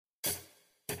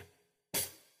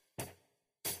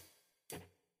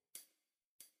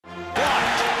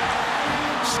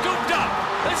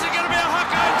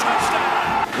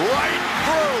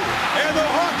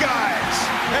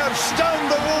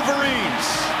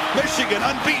Michigan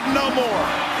unbeaten no more.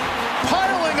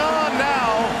 Piling on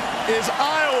now is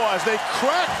Iowa as they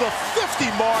crack the 50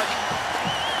 mark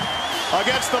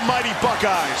against the mighty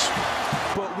Buckeyes.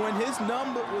 But when his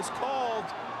number was called,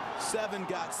 7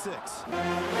 got 6.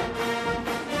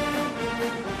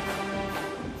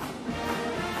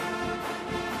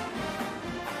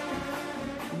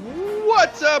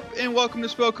 What's up, and welcome to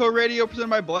Spellco Radio, presented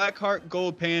by Blackheart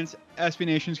Gold Pants, SB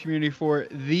Nation's community for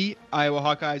the Iowa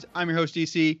Hawkeyes. I'm your host,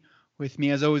 DC. With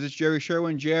me, as always, it's Jerry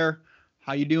Sherwin. Jer,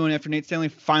 how you doing after Nate Stanley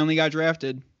finally got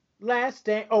drafted? Last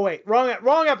day. Oh wait, wrong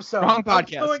episode. Wrong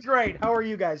podcast. I'm doing great. How are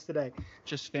you guys today?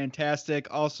 Just fantastic.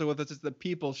 Also with us is the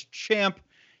people's champ,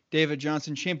 David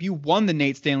Johnson. Champ, you won the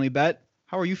Nate Stanley bet.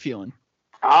 How are you feeling?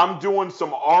 I'm doing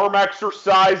some arm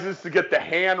exercises to get the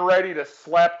hand ready to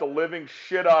slap the living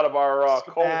shit out of our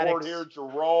cohort here,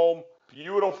 Jerome.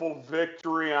 Beautiful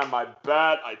victory on my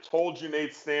bet. I told you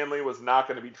Nate Stanley was not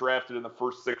going to be drafted in the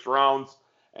first 6 rounds,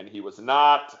 and he was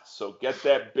not. So get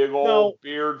that big old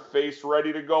beard face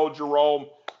ready to go, Jerome,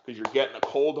 because you're getting a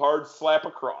cold, hard slap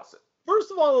across it.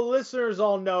 First of all, the listeners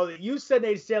all know that you said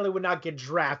Nate Stanley would not get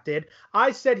drafted.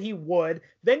 I said he would.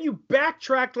 Then you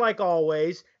backtracked like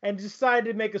always and decided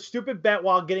to make a stupid bet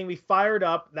while getting me fired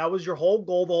up. That was your whole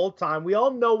goal the whole time. We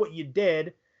all know what you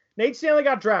did. Nate Stanley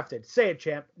got drafted. Say it,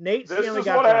 champ. Nate Stanley got drafted.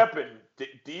 This is what happened.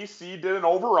 DC did an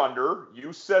over-under.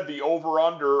 You said the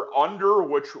over-under,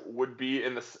 which would be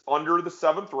under the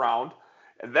 7th round.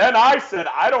 And then I said,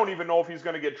 I don't even know if he's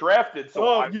going to get drafted.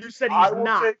 So you said he's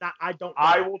not. I don't know.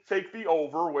 I will take the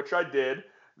over, which I did.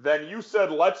 Then you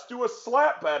said, let's do a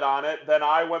slap bet on it. Then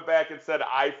I went back and said,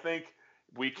 I think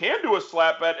we can do a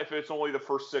slap bet if it's only the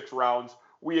first 6 rounds.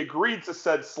 We agreed to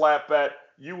said slap bet.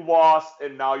 You lost,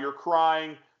 and now you're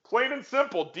crying. Plain and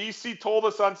simple. DC told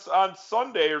us on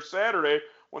Sunday or Saturday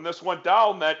when this went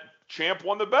down that Champ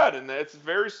won the bet. And it's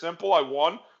very simple. I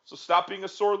won. So stop being a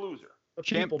sore loser.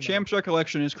 Champ's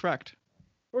recollection is correct.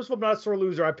 First of all, I'm not a sore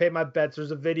loser. I paid my bets.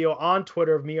 There's a video on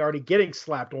Twitter of me already getting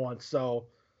slapped once. So.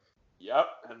 Yep,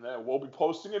 and then we'll be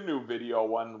posting a new video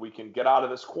when we can get out of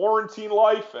this quarantine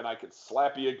life and I can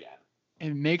slap you again.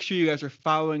 And make sure you guys are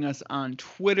following us on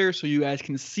Twitter so you guys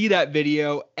can see that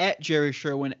video at Jerry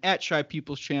Sherwin, at Shy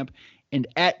People's Champ, and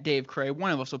at Dave Cray.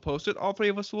 One of us will post it. All 3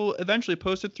 of us will eventually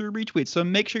post it through retweets. So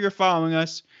make sure you're following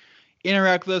us.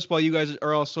 Interact with us while you guys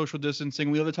are all social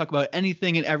distancing. We love to talk about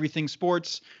anything and everything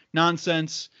sports,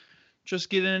 nonsense.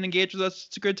 Just get in and engage with us.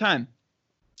 It's a good time.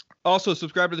 Also,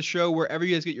 subscribe to the show wherever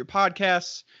you guys get your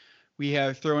podcasts. We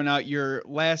have thrown out your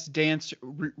Last Dance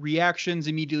reactions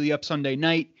immediately up Sunday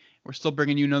night. We're still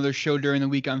bringing you another show during the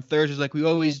week on Thursdays like we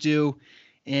always do.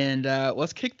 And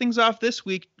let's kick things off this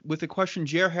week with a question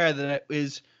Jer had that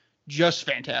is just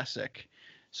fantastic.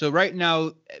 So right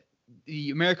now,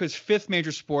 the America's 5th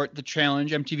major sport, The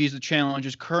Challenge, MTV's The Challenge,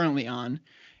 is currently on.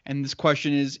 And this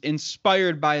question is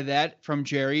inspired by that from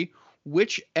Jerry.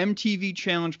 Which MTV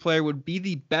Challenge player would be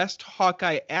the best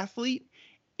Hawkeye athlete?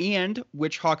 And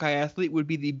which Hawkeye athlete would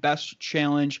be the best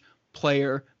Challenge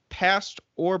player, past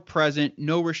or present?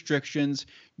 No restrictions.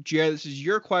 Jerry, this is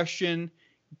your question.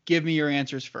 Give me your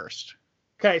answers first.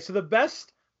 Okay, so the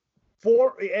best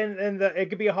it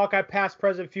could be a Hawkeye past,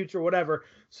 present, future, whatever.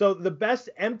 So the best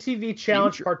MTV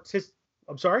Challenge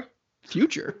I'm sorry?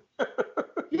 Future?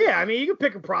 Yeah, I mean, you can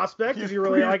pick a prospect if you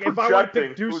really like. If I want to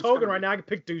pick Deuce Hogan right now, I can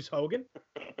pick Deuce Hogan.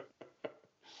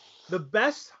 The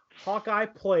best Hawkeye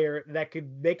player that could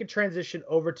make a transition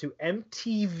over to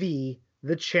MTV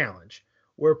The Challenge,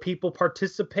 where people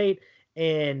participate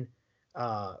in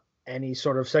any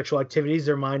sort of sexual activities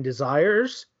their mind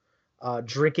desires,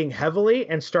 drinking heavily,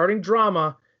 and starting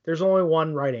drama, there's only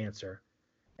one right answer.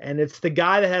 And it's the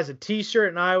guy that has a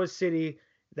T-shirt in Iowa City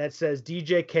that says,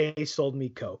 DJ K sold me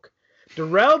Coke.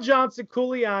 Darrell Johnson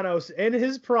Koulianos in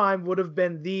his prime would have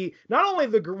been not only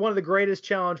one of the greatest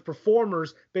challenge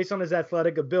performers based on his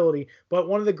athletic ability, but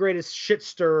one of the greatest shit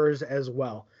stirrers as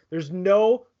well. There's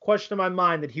no question in my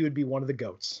mind that he would be one of the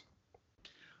GOATs.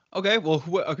 Okay, well,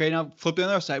 now flipping on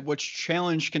the other side, which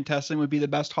challenge contestant would be the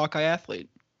best Hawkeye athlete?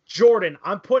 Jordan,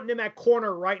 I'm putting him at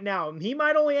corner right now. He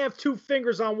might only have 2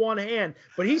 fingers on one hand,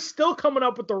 but he's still coming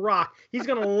up with the rock. He's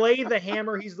going to lay the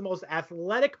hammer. He's the most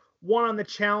athletic one on the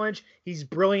challenge. He's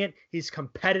brilliant. He's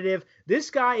competitive. This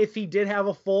guy, if he did have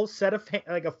a full set of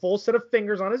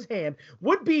fingers on his hand,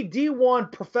 would be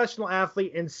D1 professional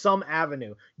athlete in some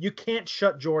avenue. You can't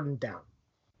shut Jordan down.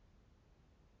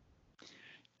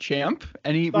 Champ,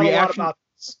 any reaction?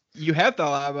 You have thought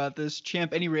a lot about this.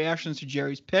 Champ, any reactions to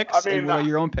Jerry's picks? And what are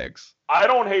your own picks? I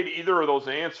don't hate either of those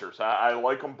answers. I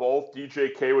like them both.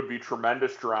 DJK would be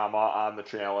tremendous drama on the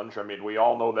challenge. I mean, we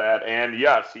all know that. And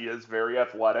yes, he is very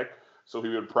athletic. so he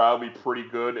would probably be pretty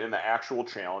good in the actual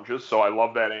challenges. So I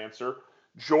love that answer.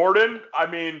 Jordan, I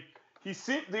mean,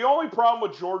 the only problem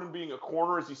with Jordan being a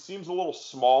corner is he seems a little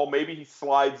small. Maybe he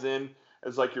slides in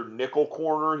as like your nickel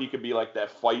corner. He could be like that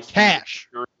feisty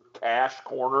cash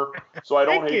corner. So I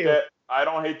don't hate that. I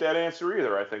don't hate that answer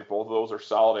either. I think both of those are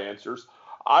solid answers.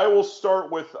 I will start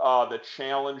with the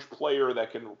challenge player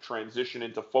that can transition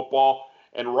into football.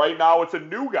 And right now it's a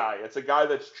new guy. It's a guy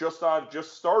that's just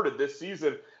started this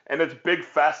season, and it's Big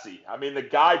Fessy. I mean, the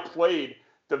guy played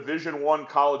Division I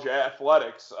college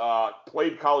athletics,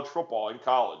 played college football in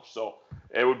college. So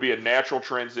it would be a natural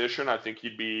transition. I think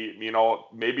he'd be,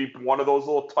 maybe one of those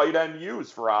little tight end U's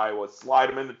for Iowa. Slide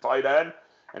him into tight end,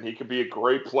 and he could be a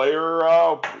great player.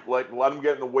 Let him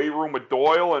get in the weight room with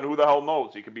Doyle, and who the hell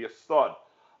knows? He could be a stud.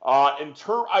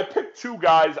 I picked two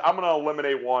guys. I'm going to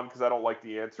eliminate one because I don't like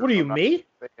the answer. What do you, me?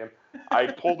 I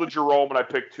pulled a Jerome and I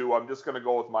picked two. I'm just going to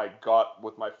go with my gut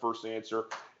with my first answer,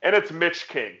 and it's Mitch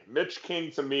King. Mitch King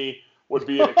to me would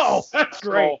be an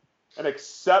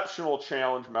exceptional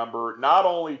challenge member. Not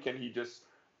only can he just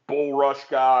bull rush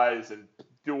guys and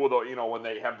do when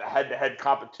they have the head-to-head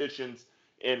competitions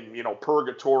in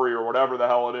purgatory or whatever the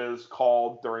hell it is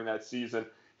called during that season,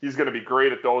 he's going to be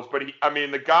great at those. But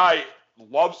the guy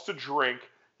loves to drink.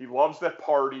 He loves that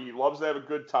party. He loves to have a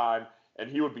good time, and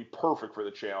he would be perfect for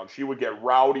the challenge. He would get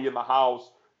rowdy in the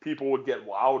house. People would get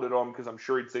loud at him because I'm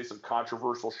sure he'd say some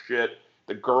controversial shit.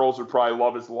 The girls would probably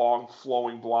love his long,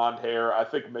 flowing blonde hair. I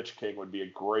think Mitch King would be a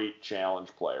great challenge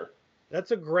player.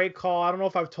 That's a great call. I don't know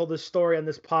if I've told this story on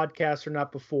this podcast or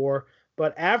not before,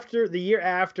 but the year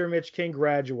after Mitch King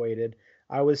graduated,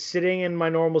 I was sitting in my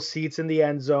normal seats in the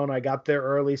end zone. I got there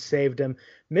early, saved him.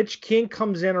 Mitch King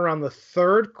comes in around the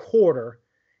third quarter,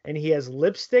 and he has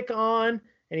lipstick on,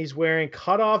 and he's wearing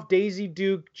cut-off Daisy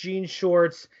Duke jean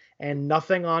shorts and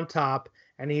nothing on top,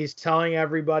 and he's telling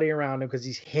everybody around him, because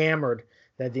he's hammered,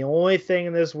 that the only thing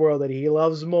in this world that he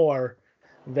loves more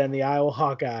than the Iowa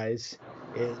Hawkeyes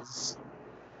is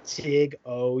Tig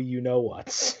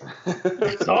you-know-whats.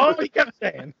 That's all he kept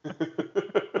saying.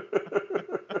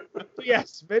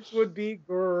 Yes, Mitch would be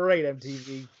great,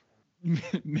 MTV.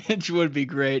 Mitch would be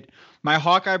great. My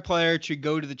Hawkeye player should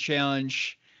go to the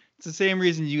challenge. It's the same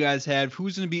reason you guys had.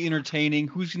 Who's going to be entertaining?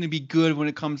 Who's going to be good when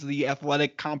it comes to the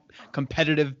athletic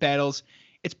competitive battles?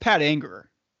 It's Pat Angerer.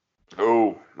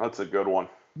 Oh, that's a good one.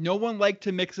 No one liked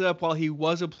to mix it up while he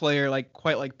was a player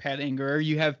quite like Pat Angerer.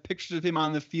 You have pictures of him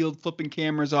on the field flipping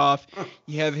cameras off.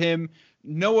 You have him.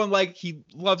 No one he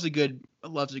loves a good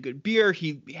beer.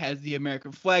 He has the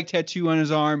American flag tattoo on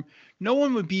his arm. No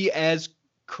one would be as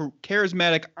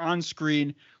charismatic on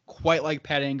screen quite like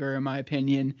Pat Angerer, in my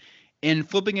opinion. And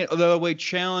flipping it the other way,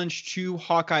 challenge to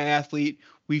Hawkeye athlete.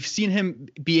 We've seen him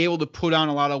be able to put on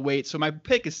a lot of weight. So my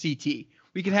pick is CT.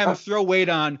 We can have him throw weight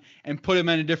on and put him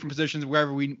in different positions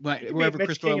wherever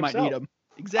Chris Doyle might need him.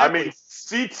 Exactly.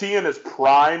 CT in his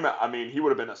prime, he would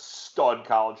have been a stud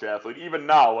college athlete. Even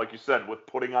now, like you said, with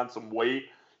putting on some weight,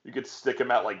 you could stick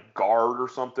him at guard or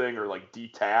something, or D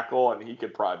tackle, and he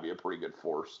could probably be a pretty good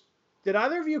force. Did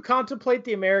either of you contemplate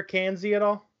the Americanzi at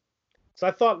all? So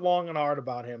I thought long and hard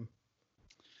about him.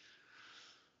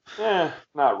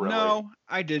 Not really. No,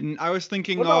 I didn't. I was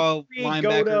thinking Goda,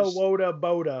 linebackers. Woda,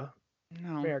 Boda.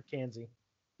 No. Americanzi.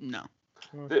 No.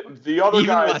 The other Even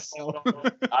guy, less so.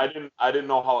 I didn't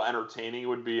know how entertaining he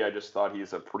would be. I just thought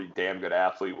he's a pretty damn good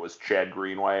athlete. Was Chad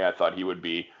Greenway? I thought he would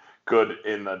be good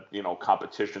in the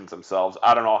competitions themselves.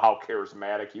 I don't know how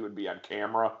charismatic he would be on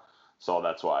camera, so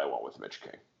that's why I went with Mitch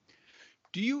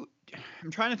King.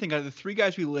 I'm trying to think of the three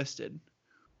guys we listed.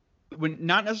 When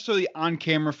not necessarily on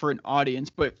camera for an audience,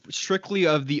 but strictly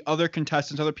of the other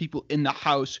contestants, other people in the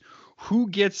house, who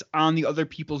gets on the other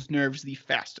people's nerves the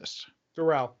fastest?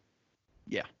 Darrell.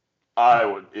 Yeah.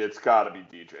 It's got to be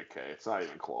DJK. It's not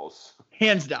even close.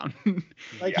 Hands down.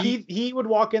 He would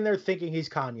walk in there thinking he's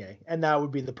Kanye, and that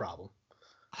would be the problem.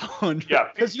 Yeah,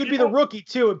 because you'd be the rookie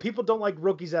too, and people don't like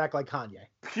rookies that act like Kanye.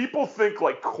 People think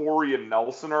Corey and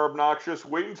Nelson are obnoxious.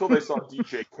 Wait until they saw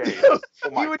DJK.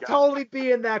 He would totally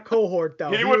be in that cohort,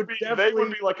 though. They would be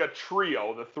like a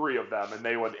trio, the three of them, and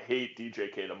they would hate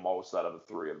DJK the most out of the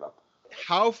three of them.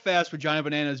 How fast would Johnny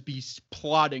Bananas be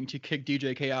plotting to kick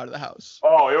DJK out of the house?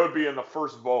 Oh, it would be in the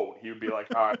first vote. He would be like,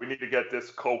 all right, we need to get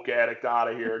this coke addict out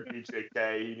of here.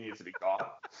 DJK, he needs to be gone.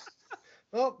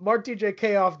 Well, mark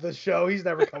DJK off the show. He's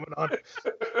never coming on.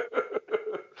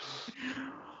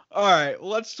 All right,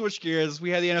 let's switch gears.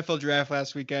 We had the NFL draft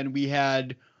last weekend. We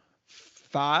had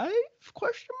five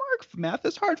Question mark. Math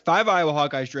is hard. 5 Iowa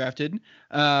Hawkeyes drafted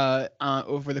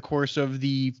over the course of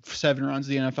the 7 rounds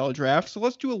of the NFL draft. So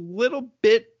let's do a little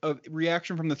bit of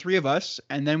reaction from the 3 of us,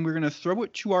 and then we're going to throw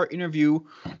it to our interview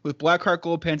with Blackheart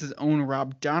Gold Pants' own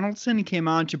Rob Donaldson. He came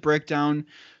on to break down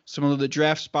some of the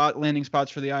draft landing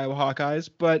spots for the Iowa Hawkeyes.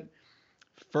 But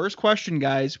first question,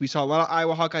 guys. We saw a lot of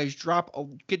Iowa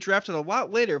Hawkeyes get drafted a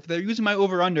lot later. If they're using my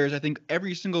over-unders, I think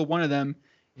every single one of them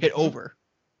hit over.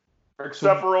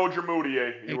 Except for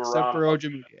Ojemudia. Except for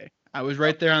Ojemudia. I was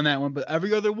right there on that one, but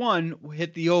every other one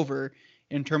hit the over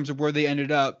in terms of where they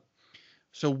ended up.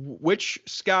 So which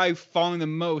guy falling the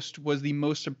most was the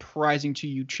most surprising to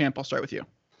you, Champ? I'll start with you.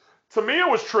 To me, it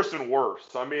was Tristan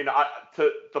Wirfs. I mean,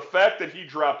 the fact that he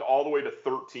dropped all the way to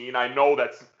 13, I know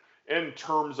that's in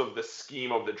terms of the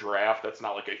scheme of the draft, that's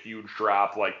not like a huge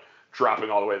drop, like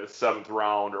dropping all the way to the 7th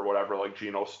round or whatever, like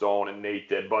Geno Stone and Nate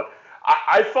did. But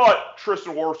I thought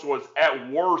Tristan Wirfs was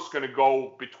at worst going to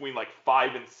go between like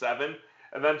 5 and 7,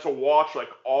 and then to watch like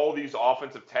all these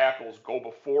offensive tackles go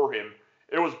before him,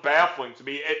 it was baffling to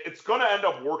me. It's going to end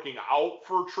up working out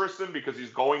for Tristan because he's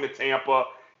going to Tampa.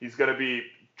 He's going to be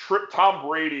Tom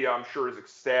Brady, I'm sure, is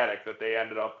ecstatic that they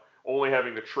ended up only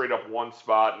having to trade up one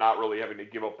spot, not really having to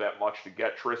give up that much to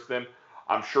get Tristan.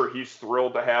 I'm sure he's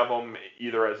thrilled to have him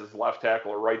either as his left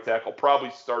tackle or right tackle. Probably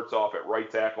starts off at right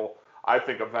tackle. I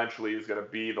think eventually he's going to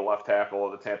be the left tackle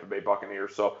of the Tampa Bay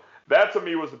Buccaneers. So that to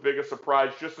me was the biggest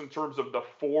surprise just in terms of the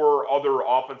 4 other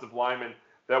offensive linemen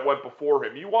that went before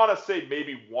him. You want to say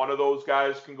maybe one of those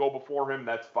guys can go before him,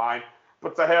 that's fine.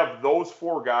 But to have those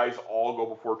 4 guys all go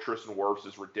before Tristan Wirfs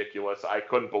is ridiculous. I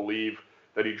couldn't believe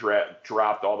that he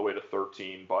dropped all the way to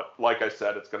 13. But like I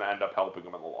said, it's going to end up helping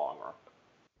him in the long run.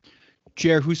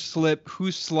 Jer, whose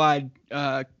slide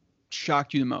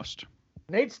shocked you the most?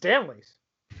 Nate Stanley's.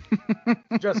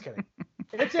 Just kidding.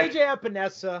 It's AJ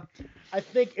Epinesa. I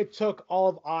think it took all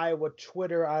of Iowa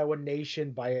Twitter, Iowa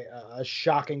Nation by a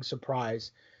shocking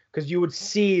surprise, because you would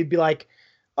see it'd be like,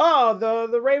 oh,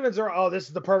 the Ravens are, this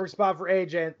is the perfect spot for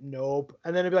AJ. Nope.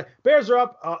 And then it'd be like, Bears are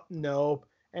up. Nope.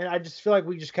 And I just feel like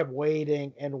we just kept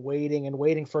waiting and waiting and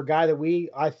waiting for a guy that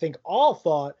I think all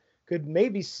thought could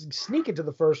maybe sneak into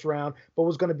the first round, but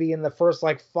was going to be in the first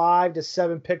like 5 to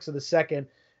 7 picks of the second.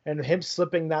 And him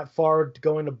slipping that far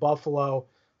going to Buffalo,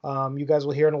 you guys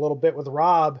will hear in a little bit with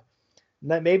Rob.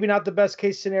 That maybe not the best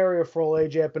case scenario for old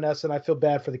AJ Epinesa, and I feel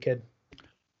bad for the kid.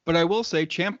 But I will say,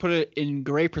 Champ put it in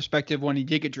great perspective when he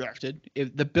did get drafted.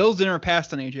 If the Bills didn't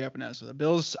pass on AJ Epinesa, the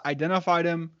Bills identified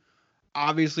him.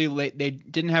 Obviously, they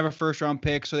didn't have a first-round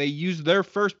pick, so they used their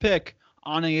first pick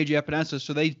on AJ Epinesa,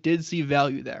 so they did see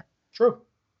value there. True.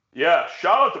 Yeah,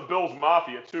 shout out to Bills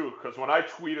Mafia, too, because when I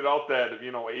tweeted out that,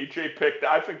 AJ picked,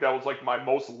 I think that was like my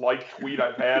most liked tweet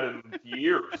I've had in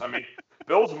years. I mean,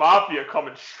 Bills Mafia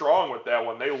coming strong with that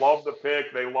one. They love the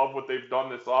pick. They love what they've done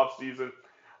this offseason.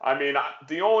 I mean,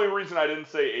 the only reason I didn't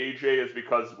say AJ is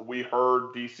because we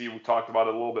heard, DC, we talked about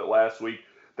it a little bit last week,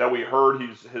 that we heard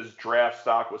his draft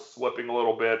stock was slipping a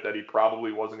little bit, that he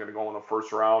probably wasn't going to go in the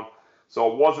first round. So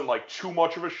it wasn't like too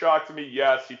much of a shock to me.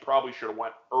 Yes, he probably should have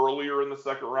went earlier in the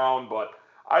second round, but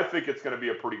I think it's going to be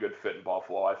a pretty good fit in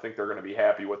Buffalo. I think they're going to be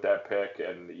happy with that pick.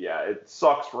 And yeah, it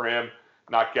sucks for him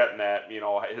not getting that.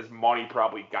 His money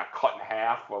probably got cut in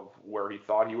half of where he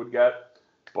thought he would get.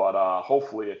 But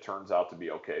hopefully it turns out to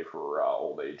be okay for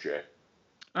old AJ.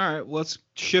 All right, well, let's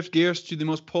shift gears to the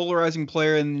most polarizing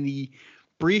player in the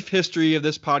brief history of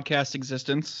this podcast's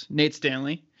existence, Nate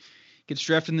Stanley. Gets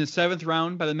drafted in the 7th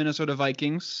round by the Minnesota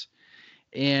Vikings.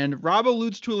 And Rob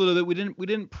alludes to a little bit. We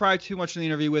didn't pry too much in the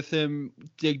interview with him,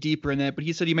 dig deeper in that, but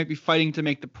he said he might be fighting to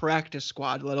make the practice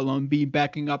squad, let alone be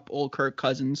backing up old Kirk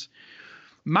Cousins.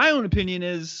 My own opinion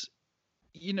is,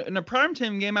 in a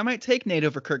primetime game, I might take Nate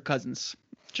over Kirk Cousins.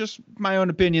 Just my own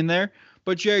opinion there.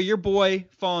 But Jerry, your boy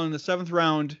falling in the 7th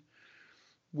round.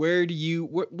 What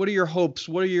are your hopes?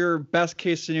 What are your best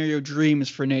case scenario dreams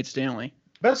for Nate Stanley?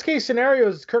 Best case scenario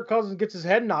is Kirk Cousins gets his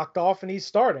head knocked off and he's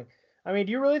starting. I mean,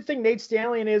 do you really think Nate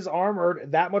Stanley and his arm are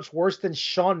that much worse than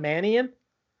Sean Mannion?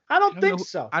 I don't think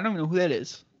so. I don't know who that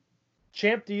is.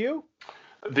 Champ, do you?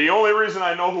 The only reason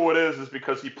I know who it is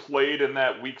because he played in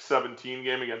that Week 17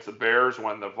 game against the Bears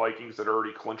when the Vikings had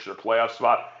already clinched their playoff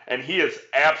spot, and he is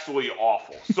absolutely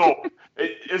awful. So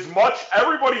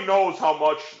everybody knows how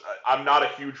much I'm not a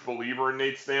huge believer in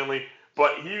Nate Stanley,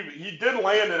 but he did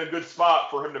land in a good spot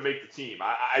for him to make the team.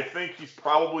 I think he's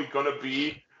probably going to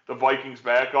be the Vikings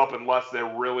backup unless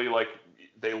they're really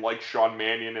they like Sean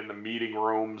Mannion in the meeting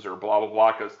rooms or blah, blah,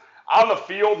 blah, because on the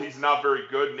field, he's not very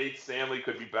good. Nate Stanley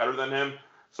could be better than him.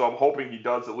 So I'm hoping he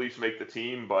does at least make the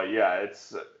team. But yeah,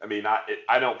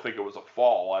 I don't think it was a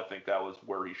fall. I think that was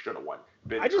where he should have went.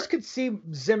 I just could see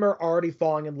Zimmer already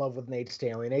falling in love with Nate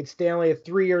Stanley. Nate Stanley, a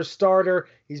 3-year starter.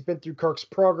 He's been through Kirk's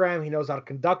program. He knows how to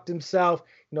conduct himself.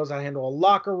 He knows how to handle a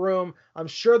locker room. I'm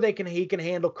sure he can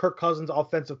handle Kirk Cousins'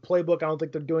 offensive playbook. I don't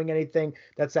think they're doing anything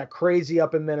that's that crazy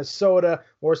up in Minnesota,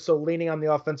 more so leaning on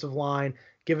the offensive line,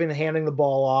 handing the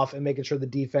ball off, and making sure the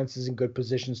defense is in good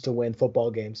positions to win football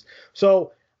games.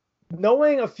 So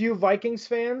knowing a few Vikings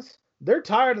fans, they're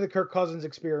tired of the Kirk Cousins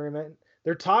experiment.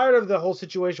 They're tired of the whole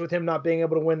situation with him not being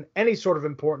able to win any sort of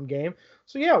important game.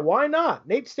 So, yeah, why not?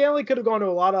 Nate Stanley could have gone to a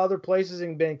lot of other places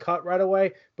and been cut right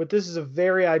away, but this is a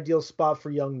very ideal spot for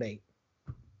young Nate.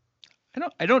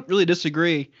 I don't really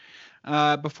disagree.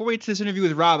 Before we get to this interview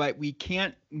with Rob, we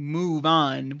can't move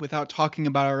on without talking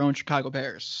about our own Chicago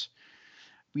Bears.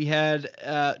 We had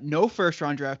no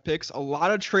first-round draft picks, a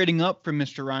lot of trading up from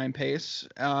Mr. Ryan Pace.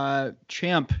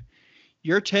 Champ,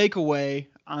 your takeaway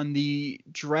on the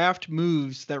draft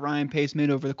moves that Ryan Pace made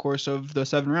over the course of the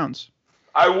 7 rounds?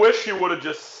 I wish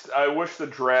the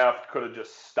draft could have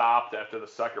just stopped after the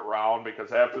second round,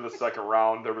 because after the second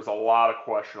round, there was a lot of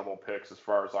questionable picks as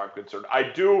far as I'm concerned.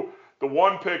 The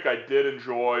one pick I did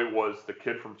enjoy was the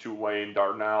kid from Tulane,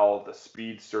 Darnell, the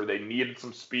speedster. They needed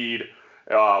some speed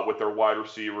with their wide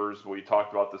receivers. We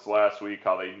talked about this last week,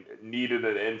 how they needed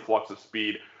an influx of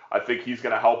speed. I think he's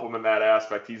going to help them in that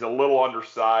aspect. He's a little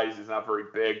undersized. He's not very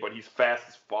big, but he's fast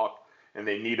as fuck, and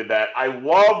they needed that. I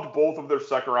loved both of their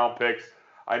second-round picks.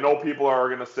 I know people are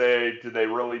going to say, do they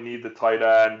really need the tight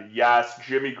end? Yes,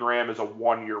 Jimmy Graham is a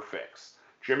 1-year fix.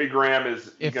 Jimmy Graham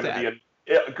is going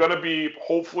to be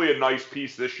hopefully a nice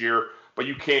piece this year, but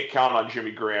you can't count on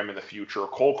Jimmy Graham in the future.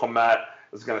 Cole Kmet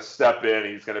is going to step in.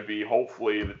 He's going to be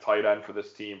hopefully the tight end for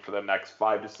this team for the next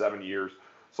 5 to 7 years.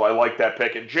 So I like that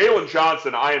pick. And Jalen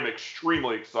Johnson, I am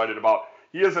extremely excited about.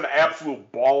 He is an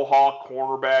absolute ball hawk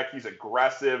cornerback. He's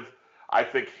aggressive. I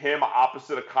think him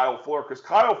opposite of Kyle Fuller, because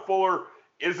Kyle Fuller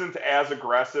isn't as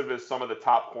aggressive as some of the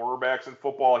top cornerbacks in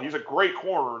football. He's a great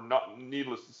corner,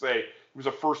 needless to say. He was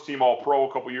a first-team All-Pro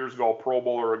a couple years ago, Pro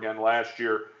Bowler again last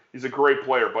year. He's a great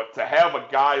player. But to have a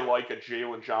guy like a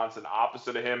Jalen Johnson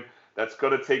opposite of him that's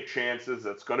going to take chances,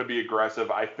 that's going to be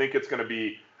aggressive, I think it's going to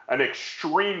be an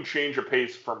extreme change of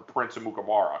pace from Prince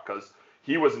Amukamara, because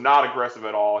he was not aggressive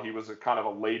at all. He was a kind of a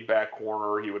laid-back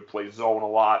corner. He would play zone a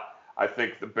lot. I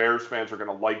think the Bears fans are going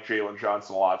to like Jalen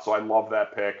Johnson a lot, so I love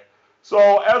that pick.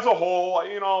 So as a whole,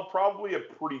 probably a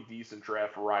pretty decent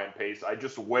draft for Ryan Pace. I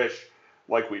just wish,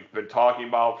 like we've been talking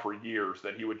about for years,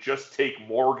 that he would just take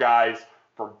more guys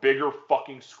from bigger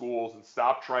fucking schools and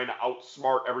stop trying to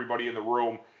outsmart everybody in the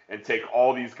room and take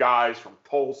all these guys from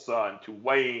Tulsa and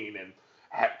Tulane and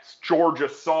Georgia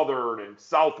Southern and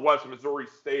Southwest Missouri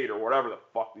State or whatever the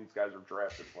fuck these guys are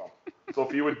drafted from. So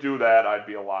if you would do that, I'd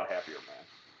be a lot happier, man.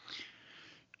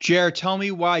 Jared, tell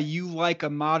me why you like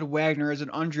Ahmad Wagner as an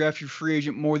undrafted free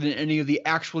agent more than any of the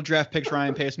actual draft picks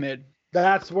Ryan Pace made.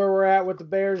 That's where we're at with the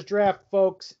Bears draft,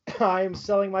 folks. I am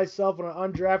selling myself on an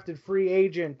undrafted free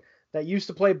agent that used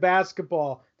to play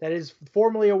basketball, that is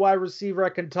formerly a wide receiver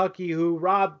at Kentucky, who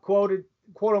Rob quoted,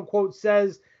 quote unquote,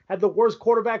 says had the worst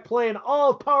quarterback play in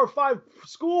all of Power 5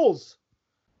 schools.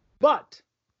 But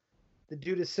the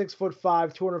dude is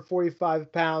 6'5",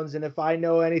 245 pounds, and if I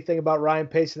know anything about Ryan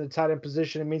Pace in the tight end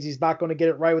position, it means he's not going to get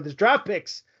it right with his draft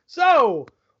picks. So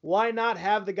why not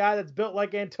have the guy that's built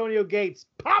like Antonio Gates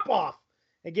pop off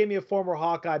and give me a former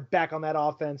Hawkeye back on that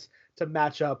offense to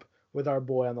match up with our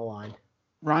boy on the line?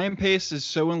 Ryan Pace is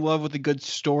so in love with a good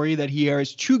story that he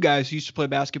has 2 guys who used to play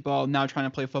basketball now trying to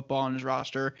play football on his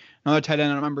roster. Another tight end, I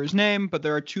don't remember his name, but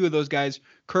there are 2 of those guys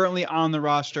currently on the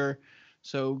roster.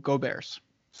 So go Bears.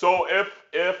 So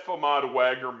if Ahmad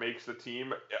Wagner makes the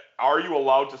team, are you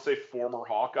allowed to say former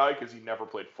Hawkeye because he never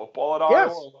played football at Iowa?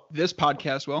 Yes. This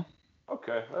podcast will.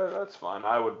 Okay, that's fine.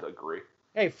 I would agree.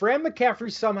 Hey, Fran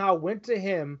McCaffrey somehow went to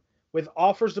him with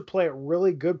offers to play at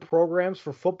really good programs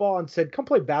for football and said, come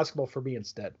play basketball for me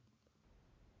instead.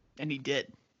 And he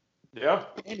did. Yeah.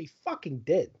 And he fucking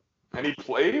did. And he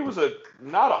played. He was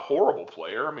not a horrible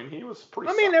player. I mean, he was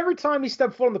pretty solid. Every time he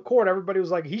stepped foot on the court, everybody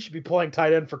was like, he should be playing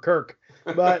tight end for Kirk.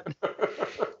 But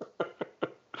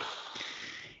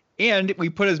and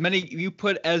you put as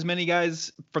many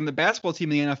guys from the basketball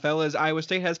team in the NFL as Iowa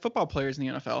State has football players in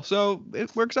the NFL. So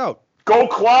it works out. Go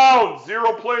Clowns!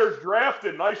 0 players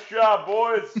drafted. Nice job,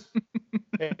 boys.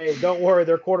 Hey, don't worry.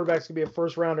 Their quarterback's going to be a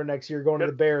first rounder next year going to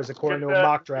the Bears, according to a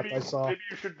mock draft I saw. Maybe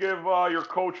you should give your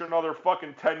coach another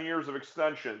fucking 10 years of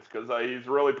extensions because he's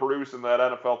really producing that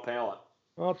NFL talent.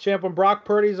 Well, champ, when Brock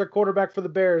Purdy's our quarterback for the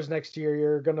Bears next year,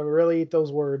 you're gonna really eat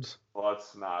those words.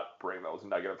 Let's not bring those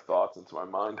negative thoughts into my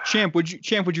mind. Champ, would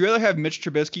you rather have Mitch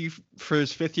Trubisky for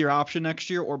his 5th-year option next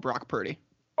year or Brock Purdy?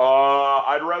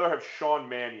 I'd rather have Sean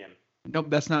Mannion. Nope,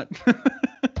 that's not.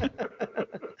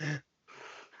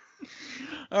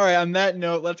 All right, on that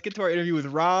note, let's get to our interview with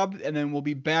Rob, and then we'll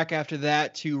be back after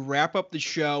that to wrap up the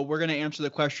show. We're going to answer the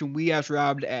question we asked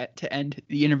Rob to end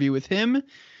the interview with him,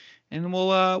 and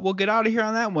we'll get out of here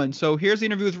on that one. So here's the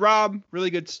interview with Rob. Really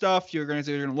good stuff. You're going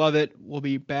to love it. We'll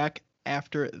be back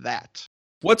after that.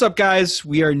 What's up, guys?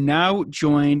 We are now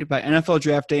joined by NFL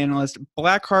Draft Day analyst,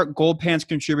 Blackheart Gold Pants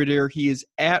contributor. He is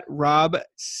at Rob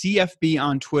CFB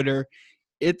on Twitter.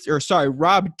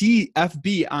 Rob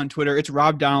DFB on Twitter. It's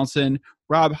Rob Donaldson.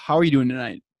 Rob, how are you doing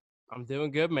tonight? I'm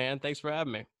doing good, man. Thanks for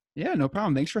having me. Yeah, no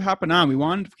problem. Thanks for hopping on.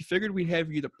 We figured we'd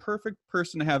have you the perfect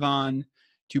person to have on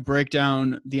to break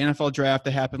down the NFL draft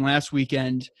that happened last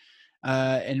weekend.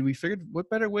 And we figured what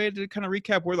better way to kind of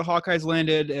recap where the Hawkeyes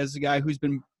landed as a guy who's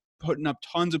been putting up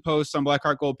tons of posts on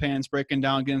Blackheart Gold Pants, breaking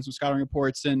down, getting some scouting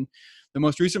reports, and the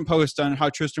most recent post on how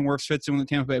Tristan Wirfs fits in with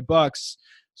the Tampa Bay Bucks.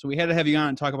 So we had to have you on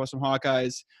and talk about some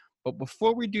Hawkeyes. But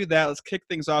before we do that, let's kick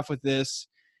things off with this.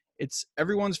 It's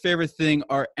everyone's favorite thing,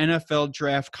 our NFL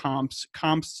draft comps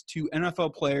to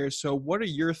NFL players. So what are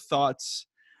your thoughts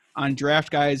on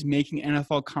draft guys making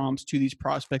NFL comps to these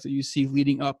prospects that you see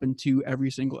leading up into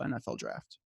every single NFL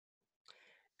draft?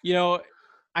 You know,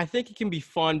 I think it can be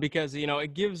fun because, you know,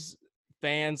 it gives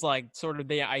fans like sort of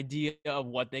the idea of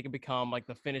what they can become, like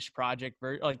the finished project,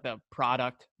 like the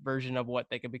product version of what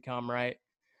they could become, right?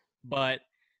 But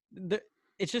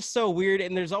it's just so weird.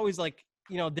 And there's always like,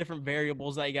 you know, different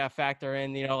variables that you got to factor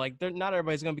in, you know, like not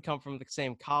everybody's going to become from the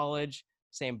same college,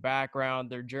 same background.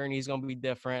 Their journey is going to be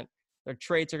different. Their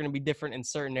traits are going to be different in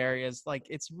certain areas. Like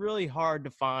it's really hard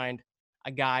to find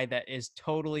a guy that is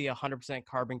totally 100%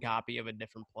 carbon copy of a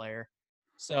different player.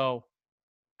 So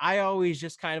I always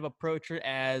just kind of approach it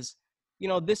as, you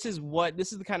know, this is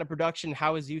the kind of production,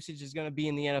 how his usage is going to be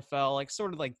in the NFL, like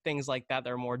sort of like things like that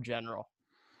are more general.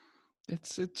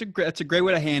 It's a great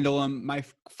way to handle them. My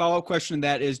follow-up question to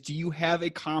that is, do you have a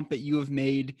comp that you have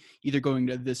made either going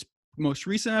to this most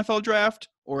recent NFL draft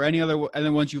or any other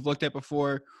ones you've looked at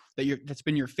before that's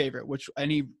been your favorite?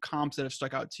 Any comps that have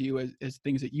stuck out to you as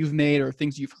things that you've made or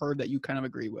things you've heard that you kind of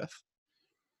agree with?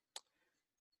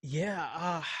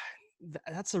 Yeah,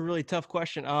 that's a really tough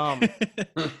question.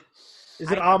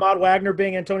 Is it Ahmad Wagner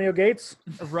being Antonio Gates?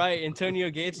 Right, Antonio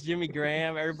Gates, Jimmy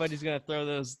Graham. Everybody's gonna throw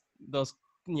those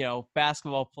you know,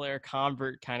 basketball player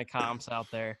convert kind of comps out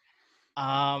there.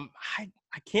 I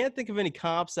can't think of any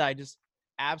comps that I just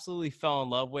absolutely fell in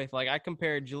love with. Like I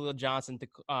compared Jaleel Johnson to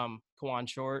Kawan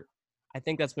Short. I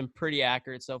think that's been pretty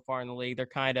accurate so far in the league. They're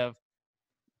kind of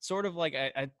sort of like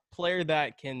a player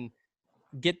that can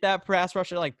get that pass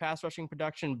rushing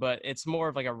production, but it's more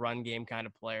of like a run game kind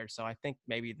of player. So I think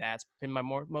maybe that's been my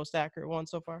most accurate one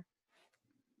so far.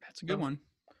 That's a good one.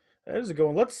 That is a good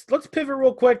one. Let's pivot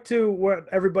real quick to what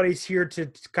everybody's here to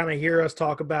kind of hear us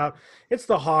talk about. It's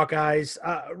the Hawkeyes.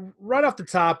 Right off the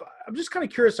top, I'm just kind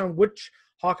of curious on which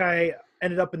Hawkeye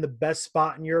ended up in the best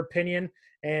spot in your opinion.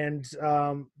 And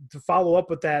to follow up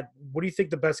with that, what do you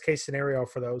think the best case scenario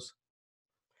for those?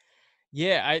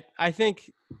 Yeah, I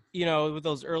think, you know, with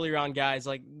those early round guys,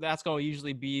 like that's going to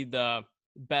usually be the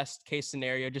best case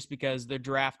scenario just because they're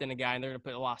drafting a guy and they're going to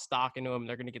put a lot of stock into him.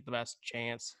 They're going to get the best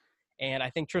chance. And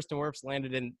I think Tristan Wirfs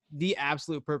landed in the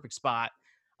absolute perfect spot,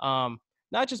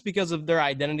 not just because of their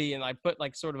identity. And I put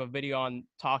like sort of a video on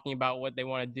talking about what they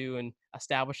want to do and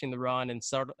establishing the run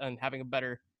and having a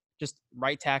better just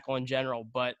right tackle in general.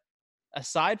 But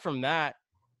aside from that,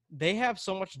 they have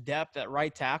so much depth at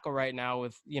right tackle right now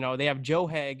with, you know, they have Joe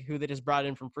Haeg, who they just brought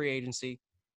in from free agency.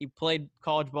 He played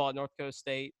college ball at North Dakota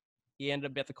State. He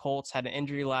ended up at the Colts, had an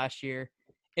injury last year.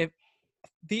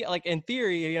 In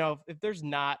theory, you know, if there's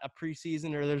not a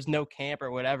preseason or there's no camp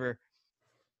or whatever,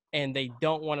 and they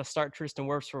don't want to start Tristan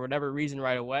Wirfs for whatever reason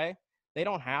right away, they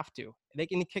don't have to. They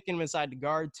can kick him inside the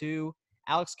guard too.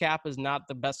 Alex Kappa is not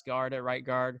the best guard at right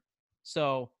guard.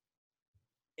 So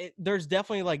there's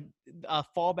definitely like a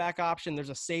fallback option. There's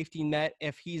a safety net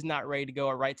if he's not ready to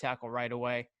go at right tackle right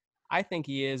away. I think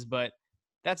he is, but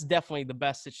that's definitely the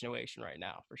best situation right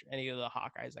now for any of the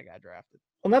Hawkeyes that got drafted.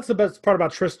 Well, that's the best part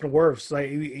about Tristan Wirfs. Like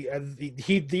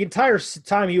he the entire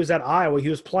time he was at Iowa, he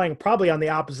was playing probably on the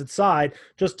opposite side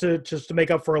just to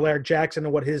make up for Alaric Jackson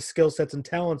and what his skill sets and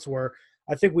talents were.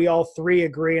 I think we all three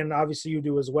agree, and obviously you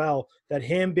do as well, that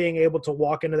him being able to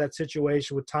walk into that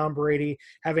situation with Tom Brady,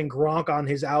 having Gronk on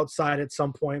his outside at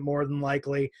some point more than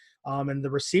likely, and the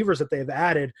receivers that they've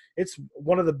added, it's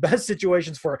one of the best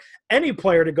situations for any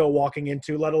player to go walking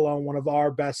into, let alone one of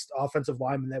our best offensive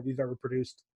linemen that we've ever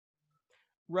produced.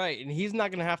 Right, and he's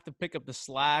not going to have to pick up the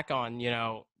slack on,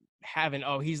 having,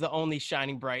 he's the only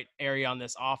shining bright area on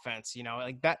this offense.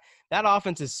 Like that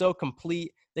offense is so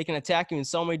complete. They can attack you in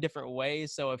so many different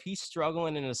ways. So if he's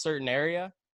struggling in a certain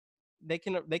area, they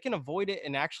can avoid it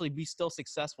and actually be still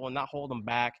successful and not hold them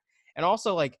back. And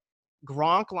also, like,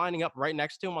 Gronk lining up right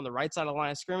next to him on the right side of the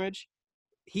line of scrimmage,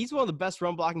 he's one of the best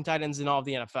run blocking tight ends in all of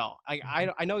the NFL.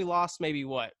 I know he lost maybe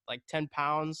 10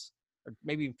 pounds or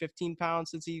maybe 15 pounds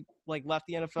since he left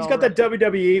the NFL. He's got that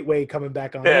WWE weight coming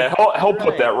back on. Yeah, he'll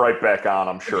put that right back on,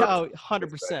 I'm sure. Oh,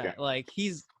 100%. Like,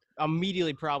 he's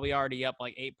immediately probably already up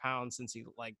 8 pounds since he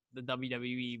the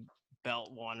WWE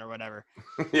belt won or whatever.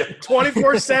 Yeah.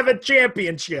 24/7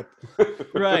 championship.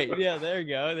 Right. Yeah, there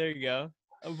you go.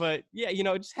 But yeah,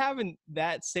 just having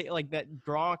that that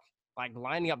Gronk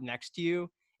lining up next to you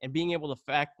and being able to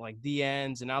affect D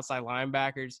ends and outside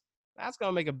linebackers, that's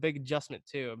gonna make a big adjustment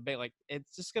too.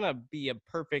 It's just gonna be a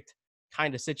perfect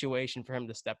kind of situation for him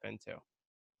to step into.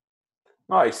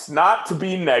 Nice. Not to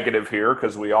be negative here,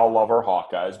 because we all love our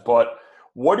Hawkeyes, but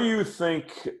what do you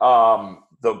think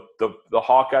the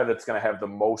Hawkeye that's going to have the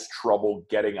most trouble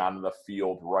getting on the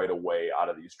field right away out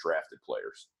of these drafted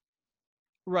players?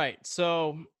 Right.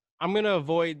 So I'm going to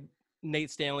avoid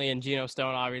Nate Stanley and Geno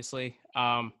Stone, obviously.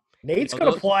 Nate's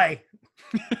going to play.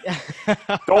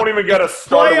 Don't even get us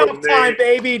started playoff with Nate. Time,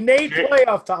 baby. Nate,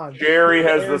 playoff time. Jerry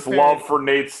has this love for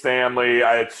Nate Stanley.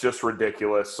 It's just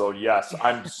ridiculous. So, yes,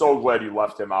 I'm so glad you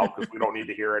left him out, because we don't need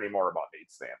to hear any more about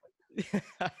Nate Stanley.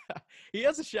 He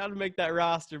has a shot to make that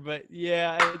roster, but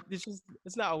yeah,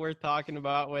 it's not worth talking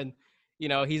about when,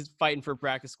 he's fighting for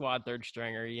practice squad third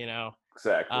stringer,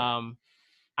 Exactly.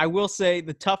 I will say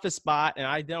the toughest spot, and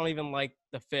I don't even like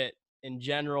the fit in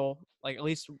general, at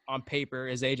least on paper,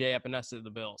 is AJ Epinesa of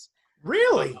the Bills.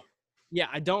 Really? Yeah,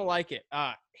 I don't like it.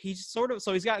 He's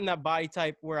he's gotten that body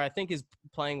type where I think his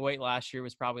playing weight last year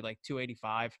was probably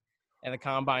 285, and the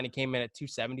combine he came in at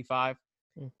 275.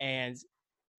 And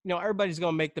everybody's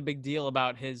going to make the big deal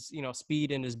about his,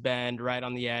 speed and his bend right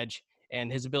on the edge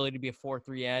and his ability to be a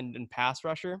 4-3 end and pass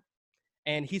rusher.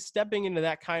 And he's stepping into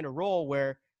that kind of role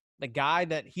where the guy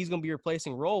that he's going to be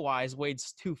replacing role-wise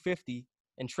weighs 250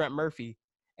 and Trent Murphy.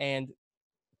 And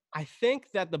I think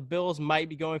that the Bills might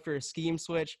be going for a scheme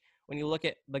switch. When you look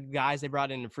at the guys they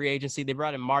brought in free agency, they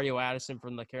brought in Mario Addison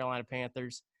from the Carolina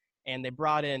Panthers, and they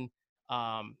brought in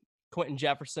Quentin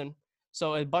Jefferson.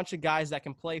 So a bunch of guys that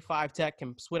can play 5 tech,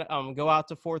 can go out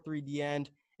to 4-3 D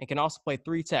end, and can also play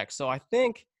 3 tech. So I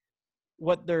think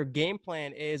what their game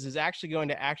plan is actually going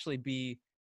to be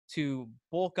to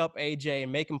bulk up AJ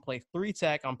and make him play 3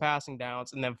 tech on passing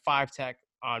downs and then 5 tech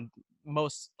on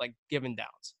most given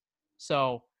downs.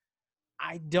 So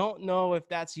I don't know if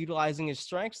that's utilizing his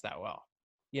strengths that well,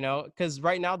 because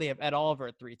right now they have Ed Oliver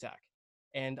at 3 tech,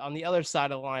 and on the other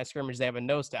side of the line of scrimmage they have a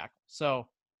nose tackle. So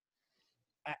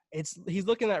he's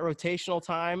looking at rotational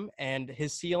time, and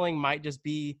his ceiling might just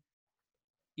be,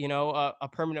 a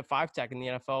permanent 5 tech in the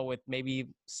NFL with maybe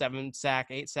 7 sack,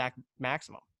 8 sack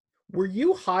maximum. Were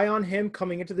you high on him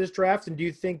coming into this draft, and do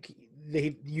you think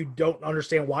you don't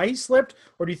understand why he slipped,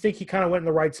 or do you think he kind of went in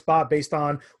the right spot based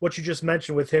on what you just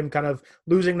mentioned with him kind of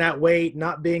losing that weight,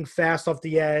 not being fast off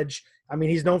the edge? I mean,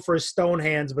 he's known for his stone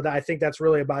hands, but I think that's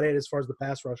really about it as far as the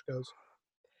pass rush goes.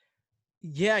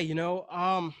 Yeah,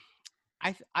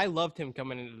 I loved him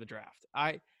coming into the draft.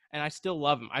 I still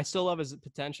love him. I still love his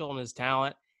potential and his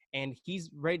talent, and he's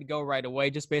ready to go right away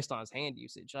just based on his hand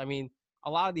usage. I mean,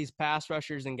 a lot of these pass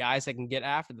rushers and guys that can get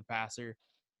after the passer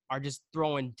are just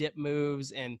throwing dip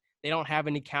moves, and they don't have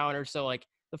any counters. So,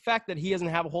 the fact that he doesn't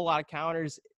have a whole lot of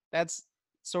counters, that's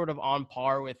sort of on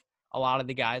par with a lot of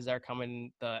the guys that are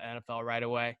coming to the NFL right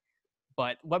away.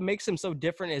 But what makes him so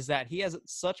different is that he has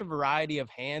such a variety of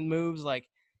hand moves.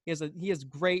 He has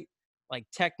great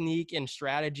technique and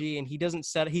strategy, and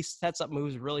he sets up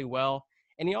moves really well.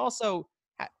 And he also,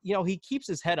 he keeps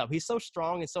his head up. He's so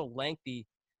strong and so lengthy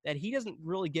that he doesn't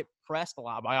really get pressed a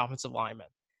lot by offensive linemen.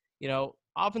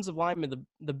 Offensive linemen,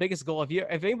 the biggest goal,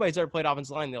 if anybody's ever played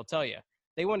offensive line, they'll tell you,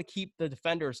 they want to keep the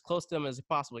defender as close to them as they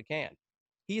possibly can.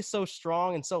 He is so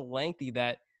strong and so lengthy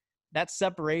that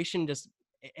separation just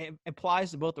it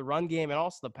applies to both the run game and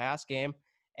also the pass game.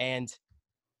 And,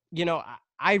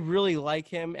 I really like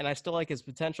him, and I still like his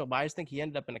potential, but I just think he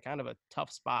ended up in a kind of a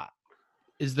tough spot.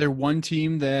 Is there one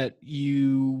team that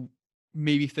you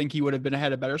maybe think he would have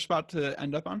had a better spot to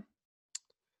end up on?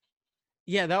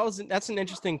 Yeah, that's an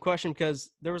interesting question,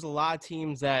 because there was a lot of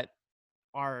teams that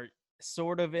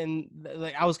sort of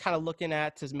like I was kind of looking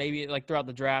at to maybe like throughout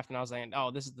the draft, and I was saying,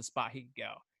 oh, this is the spot he could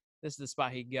go. This is the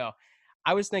spot he could go.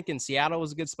 I was thinking Seattle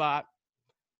was a good spot.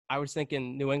 I was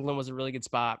thinking New England was a really good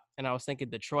spot, and I was thinking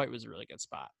Detroit was a really good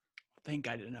spot. Thank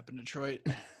God I didn't end up in Detroit.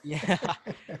 Yeah,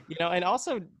 and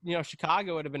also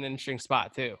Chicago would have been an interesting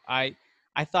spot too. I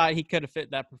thought he could have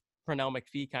fit that Pernell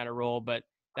McPhee kind of role, but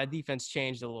that defense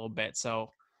changed a little bit,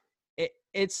 so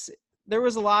there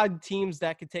was a lot of teams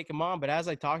that could take him on. But as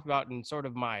I talked about in sort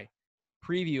of my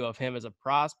preview of him as a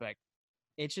prospect,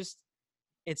 you're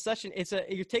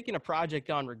taking a project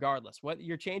on regardless. What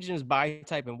you're changing his body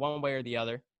type in one way or the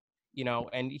other,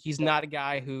 and he's not a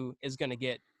guy who is going to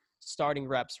get starting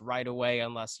reps right away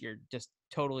unless you're just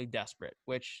totally desperate,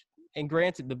 and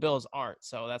granted the Bills aren't,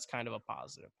 so that's kind of a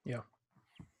positive. Yeah.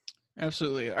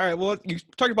 Absolutely. All right. Well, you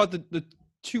talked about the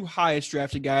two highest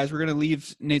drafted guys. We're going to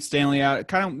leave Nate Stanley out,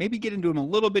 kind of maybe get into him a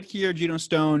little bit here, Geno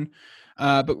Stone,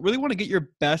 but really want to get your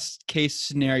best case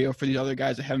scenario for these other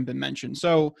guys that haven't been mentioned.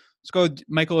 So let's go with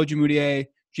Michael Ojemudia,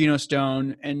 Geno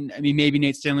Stone, and I mean, maybe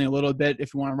Nate Stanley a little bit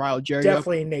if you want to rile Jerry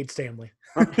Definitely up. Nate Stanley.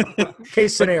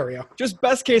 Case scenario. Just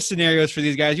best case scenarios for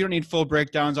these guys. You don't need full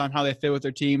breakdowns on how they fit with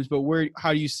their teams, but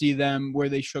how do you see them, where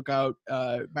they shook out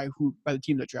by the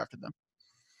team that drafted them?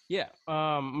 Yeah,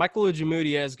 Michael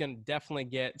Ojemudia is going to definitely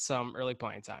get some early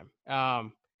playing time.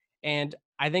 And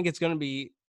I think it's going to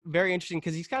be very interesting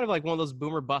because he's kind of like one of those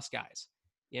boomer bust guys.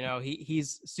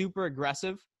 He's super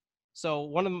aggressive. So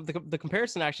one of the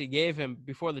comparison I actually gave him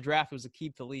before the draft was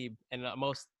Aqib Talib in the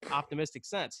most optimistic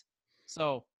sense.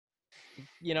 So,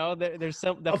 there's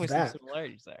definitely some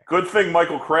similarities there. Good thing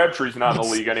Michael Crabtree's not in the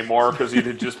league anymore because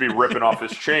he'd just be ripping off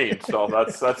his chain. So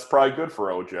that's probably good for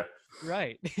OJ.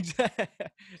 Right.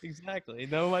 Exactly.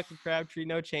 No Michael Crabtree,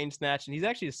 no chain snatch. And he's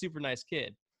actually a super nice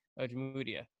kid,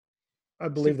 Ojemudia. I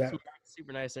believe that.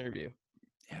 Super nice interview.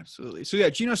 Absolutely. So, yeah,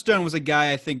 Geno Stone was a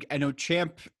guy I know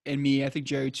Champ and me, I think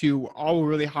Jerry too, all were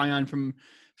really high on from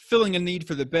filling a need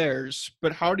for the Bears.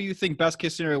 But how do you think best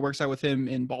case scenario works out with him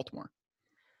in Baltimore?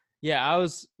 Yeah, I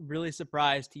was really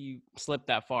surprised he slipped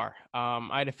that far.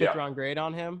 I had a fifth-round grade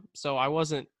on him, so I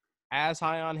wasn't as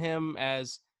high on him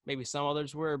as maybe some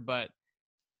others were. But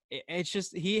it's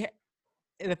just the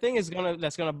thing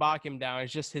that's gonna bog him down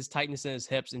is just his tightness in his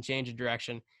hips and change of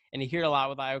direction. And you hear a lot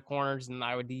with Iowa corners and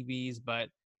Iowa DBs, but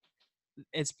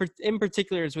it's in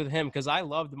particular is with him because I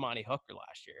loved Amani Hooker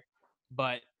last year,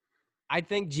 but I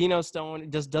think Geno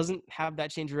Stone just doesn't have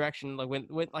that change of direction. Like when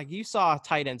you saw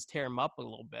tight ends tear him up a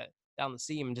little bit down the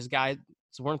seam, and just guys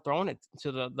weren't throwing it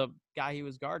to the guy he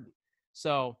was guarding.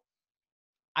 So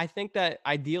I think that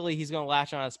ideally he's going to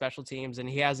latch on to special teams, and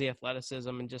he has the athleticism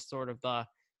and just sort of the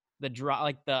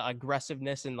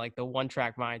aggressiveness and like the one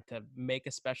track mind to make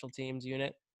a special teams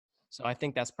unit. So I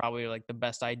think that's probably like the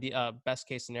best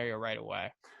case scenario right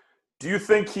away. Do you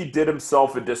think he did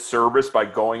himself a disservice by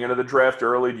going into the draft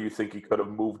early? Do you think he could have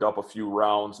moved up a few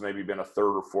rounds, maybe been a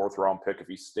third or fourth round pick if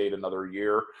he stayed another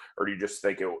year? Or do you just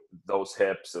think those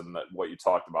hips and what you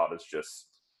talked about is just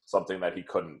something that he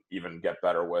couldn't even get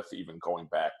better with, even going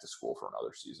back to school for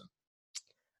another season?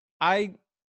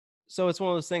 So it's one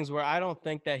of those things where I don't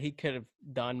think that he could have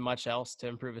done much else to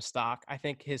improve his stock. I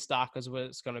think his stock is what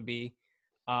it's going to be.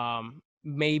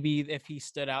 Maybe if he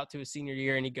stood out to his senior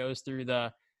year and he goes through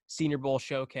the Senior Bowl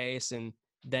showcase and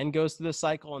then goes through the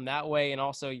cycle in that way. And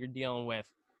also you're dealing with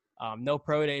no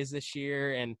pro days this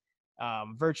year and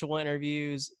virtual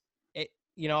interviews.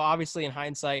 Obviously in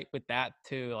hindsight with that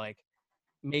too, like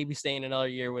maybe staying another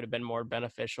year would have been more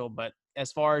beneficial. But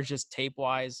as far as just tape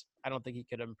wise, I don't think he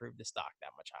could have improved the stock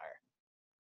that much higher.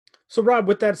 So, Rob,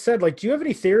 with that said, do you have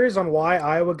any theories on why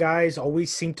Iowa guys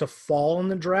always seem to fall in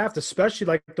the draft, especially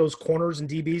like those corners and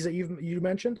DBs that you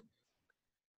mentioned?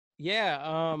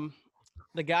 Yeah,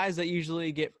 the guys that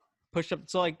usually get pushed up.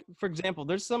 So, for example,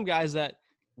 there's some guys that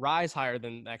rise higher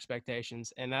than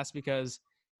expectations, and that's because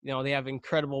they have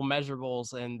incredible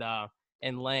measurables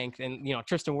and length. And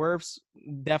Tristan Wirfs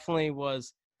definitely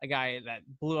was a guy that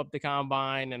blew up the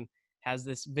combine and has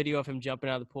this video of him jumping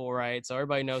out of the pool, right? So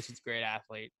everybody knows he's a great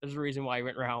athlete. There's a reason why he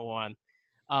went round one.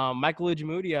 Michael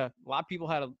Ojemudia, a lot of people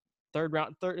had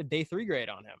a day 3 grade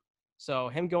on him. So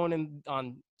him going in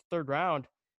on third round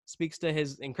speaks to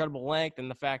his incredible length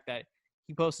and the fact that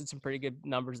he posted some pretty good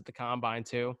numbers at the combine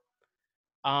too.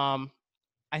 I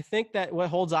think that what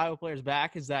holds Iowa players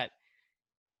back is that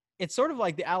it's sort of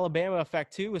like the Alabama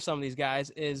effect too with some of these guys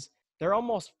is they're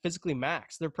almost physically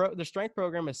maxed. Their strength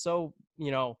program is so,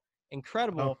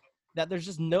 incredible that there's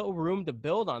just no room to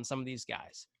build on some of these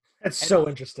guys. That's so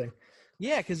interesting.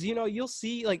 Yeah, because, you'll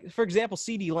see, for example,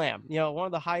 CeeDee Lamb, one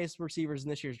of the highest receivers in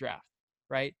this year's draft,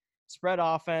 right? Spread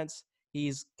offense.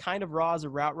 He's kind of raw as a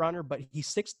route runner, but he's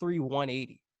 6'3",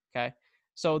 180. Okay.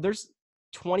 So there's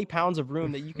 20 pounds of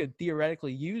room that you could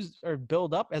theoretically use or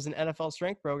build up as an NFL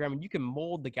strength program, and you can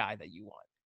mold the guy that you want.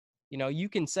 You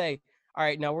can say, all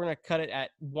right, now we're going to cut it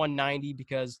at 190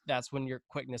 because that's when your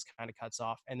quickness kind of cuts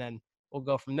off, and then we'll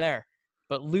go from there.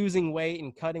 But losing weight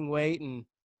and cutting weight and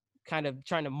kind of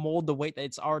trying to mold the weight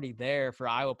that's already there for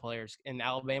Iowa players and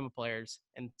Alabama players,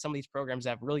 and some of these programs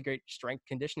have really great strength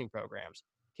conditioning programs,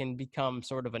 can become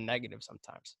sort of a negative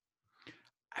sometimes.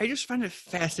 I just find it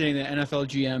fascinating that NFL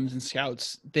GMs and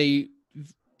scouts, they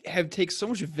take so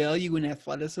much value in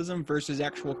athleticism versus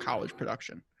actual college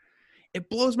production. It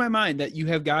blows my mind that you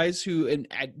have guys who, and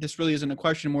this really isn't a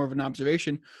question, more of an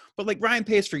observation, but like Ryan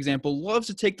Pace, for example, loves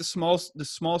to take the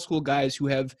small school guys who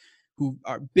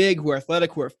are big, who are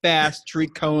athletic, who are fast.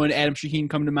 Tariq Cohen, Adam Shaheen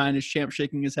come to mind as Champ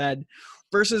shaking his head,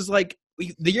 versus like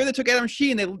the year they took Adam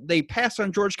Shaheen, they passed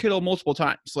on George Kittle multiple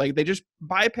times. Like they just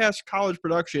bypassed college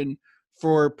production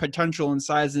for potential and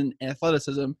size and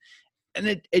athleticism. And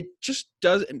it just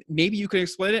does. Maybe you can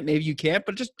explain it, maybe you can't,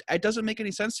 but it doesn't make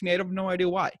any sense to me. I have no idea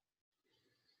why.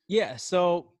 Yeah.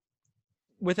 So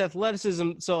with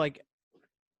athleticism, so like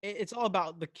it's all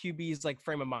about the QB's like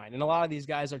frame of mind. And a lot of these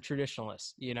guys are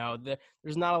traditionalists,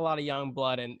 there's not a lot of young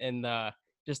blood and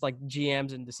just like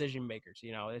GMs and decision makers,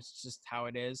 it's just how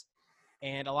it is.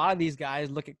 And a lot of these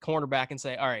guys look at cornerback and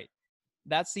say, all right,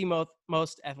 that's the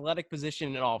most athletic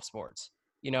position in all of sports.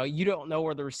 You don't know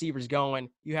where the receiver's going.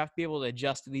 You have to be able to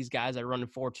adjust to these guys that are running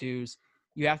 4.2s.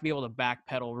 You have to be able to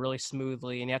backpedal really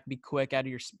smoothly, and you have to be quick out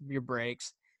of your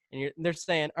breaks. And they're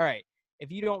saying, all right,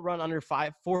 if you don't run under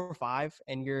 4.5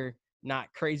 and you're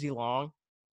not crazy long,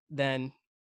 then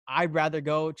I'd rather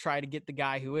go try to get the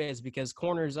guy who is, because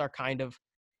corners are kind of,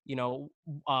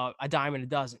 a dime and a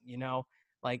dozen,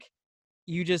 like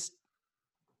there's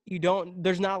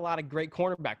not a lot of great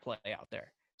cornerback play out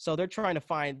there. So they're trying to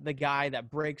find the guy that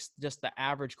breaks just the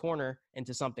average corner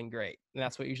into something great. And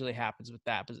that's what usually happens with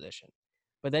that position.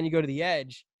 But then you go to the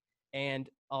edge, and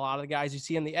a lot of the guys you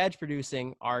see on the edge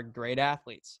producing are great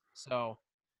athletes. So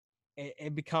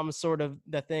it becomes sort of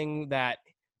the thing that,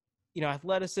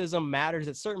 athleticism matters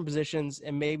at certain positions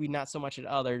and maybe not so much at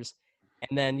others.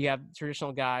 And then you have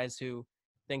traditional guys who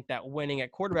think that winning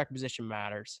at quarterback position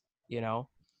matters,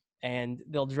 and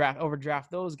they'll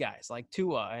overdraft those guys like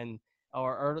Tua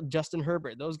or Justin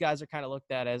Herbert. Those guys are kind of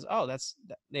looked at as, oh, that's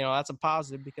a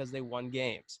positive because they won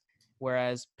games.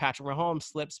 Whereas Patrick Mahomes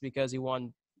slips because he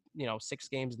won, 6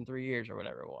 games in 3 years or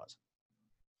whatever it was.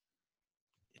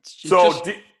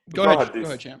 Go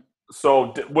ahead, Champ.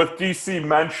 So with DC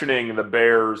mentioning the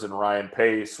Bears and Ryan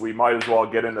Pace, we might as well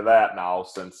get into that now,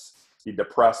 since he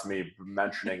depressed me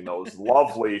mentioning those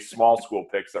lovely small school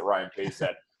picks that Ryan Pace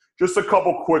had. Just a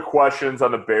couple quick questions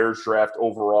on the Bears draft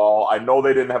overall. I know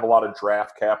they didn't have a lot of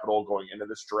draft capital going into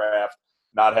this draft,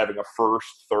 not having a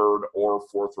first, third, or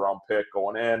fourth round pick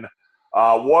going in.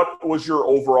 What was your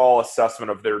overall assessment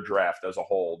of their draft as a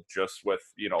whole, just with,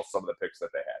 some of the picks that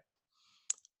they had?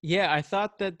 Yeah, I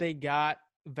thought that they got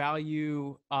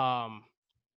value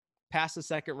past the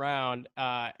second round,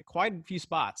 quite a few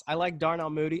spots. I like Darnell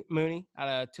Mooney out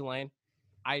of Tulane.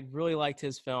 I really liked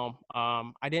his film.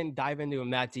 I didn't dive into him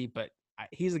that deep, but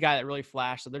he's a guy that really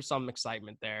flashed, so there's some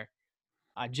excitement there.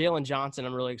 Jalen Johnson,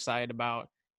 I'm really excited about.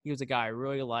 He was a guy I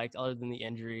really liked other than the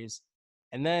injuries.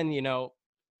 And then,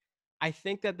 I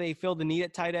think that they filled the need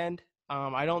at tight end.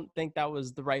 I don't think that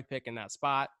was the right pick in that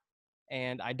spot.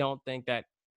 And I don't think that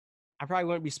I probably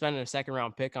wouldn't be spending a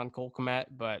second-round pick on Cole Kmet,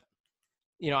 but,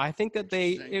 I think that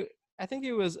I think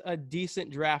it was a decent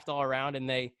draft all around, and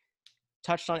they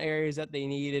touched on areas that they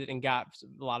needed and got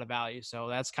a lot of value. So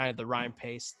that's kind of the Ryan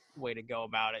Pace way to go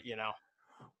about it,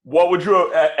 What would you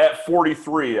have, at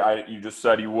 43, you just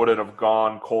said you wouldn't have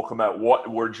gone Cole Kmet. What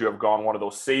would you have gone? One of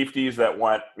those safeties that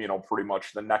went, pretty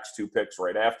much the next 2 picks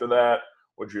right after that?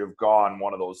 Would you have gone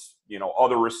one of those,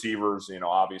 other receivers?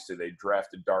 Obviously they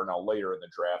drafted Darnell later in the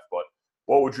draft, but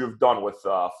what would you have done with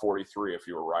 43 if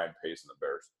you were Ryan Pace and the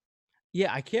Bears?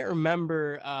 Yeah, I can't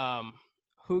remember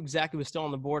who exactly was still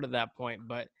on the board at that point,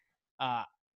 but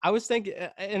I was thinking,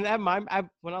 and when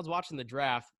I was watching the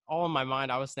draft, all in my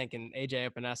mind, I was thinking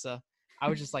AJ Epinesa. I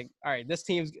was just like, all right, this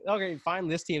team's going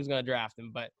to draft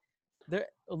him. But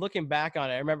looking back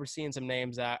on it, I remember seeing some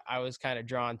names that I was kind of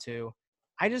drawn to.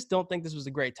 I just don't think this was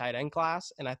a great tight end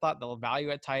class, and I thought the value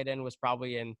at tight end was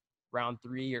probably in round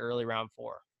 3 or early round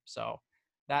 4. So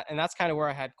that's kind of where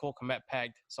I had Cole Kmet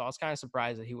pegged. So I was kind of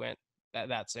surprised that he went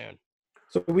that soon.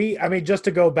 So just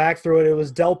to go back through it, it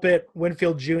was Delpit,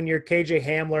 Winfield Jr., KJ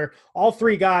Hamler, all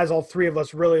three guys, all three of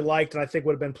us really liked and I think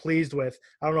would have been pleased with.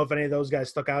 I don't know if any of those guys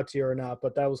stuck out to you or not,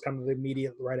 but that was kind of the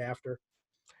immediate right after.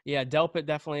 Yeah, Delpit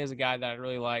definitely is a guy that I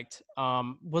really liked.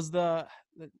 Was the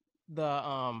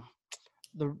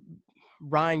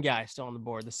Ryan guy still on the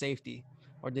board, the safety,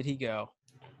 or did he go?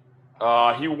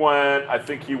 I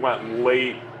think he went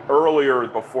earlier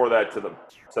before that to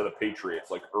the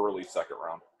Patriots, like early second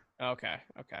round. Okay.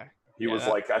 He was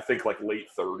I think late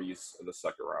 30s in the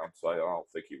second round, so I don't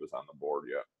think he was on the board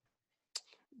yet.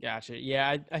 Gotcha.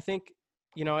 Yeah, I think,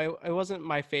 it wasn't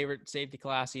my favorite safety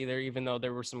class either, even though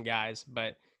there were some guys,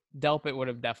 but Delpit would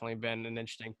have definitely been an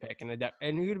interesting pick, and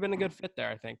he would have been a good fit there,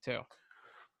 I think, too.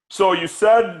 So you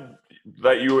said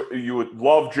that you would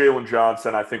love Jalen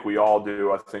Johnson. I think we all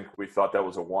do. I think we thought that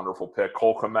was a wonderful pick.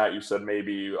 Cole Kmet, you said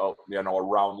maybe a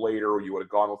round later you would have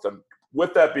gone with them.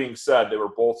 With that being said, they were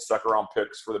both second-round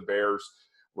picks for the Bears.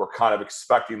 We're kind of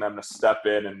expecting them to step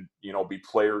in and, be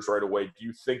players right away. Do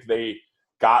you think they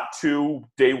got two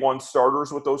day-one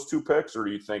starters with those two picks, or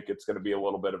do you think it's going to be a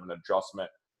little bit of an adjustment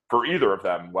for either of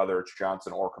them, whether it's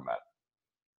Johnson or Kmet?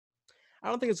 I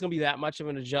don't think it's going to be that much of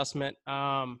an adjustment.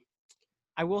 I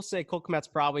will say Cole Kmet's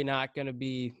probably not going to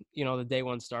be, the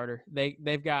day-one starter.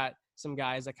 They've got some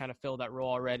guys that kind of fill that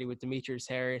role already with Demetrius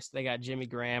Harris. They got Jimmy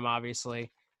Graham,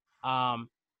 obviously. I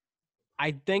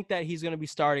think that he's going to be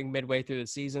starting midway through the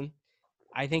season.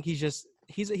 I think he's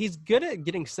good at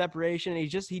getting separation. He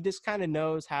just kind of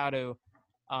knows how to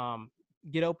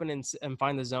get open and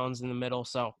find the zones in the middle.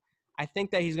 So I think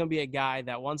that he's going to be a guy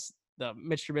that once the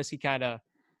Mitch Trubisky kind of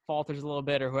falters a little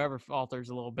bit, or whoever falters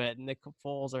a little bit, Nick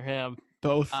Foles or him,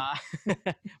 both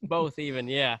even,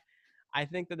 yeah. I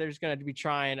think that they're just going to be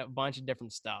trying a bunch of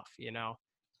different stuff.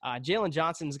 Jalen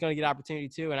Johnson is going to get opportunity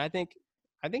too, and I think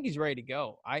he's ready to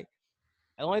go. The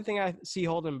only thing I see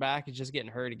holding him back is just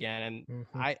getting hurt again, and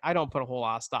I don't put a whole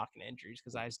lot of stock in injuries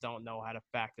because I just don't know how to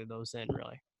factor those in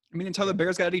really. I mean, until the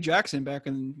Bears got Eddie Jackson back,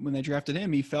 and when they drafted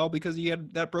him, he fell because he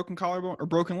had that broken collarbone or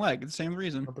broken leg. It's the same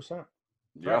reason. 100%.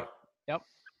 Yeah. Yep.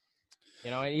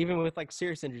 And even with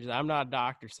serious injuries, I'm not a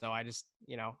doctor, so I just,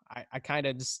 I kind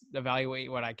of just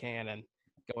evaluate what I can and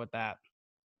go with that.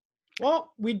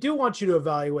 Well, we do want you to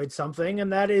evaluate something,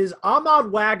 and that is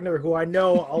Ahmad Wagner, who I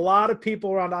know a lot of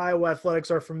people around Iowa athletics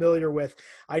are familiar with.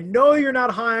 I know you're not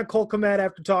high on Cole Kmet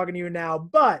after talking to you now,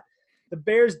 but the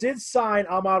Bears did sign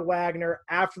Ahmad Wagner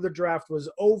after the draft was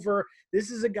over.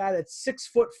 This is a guy that's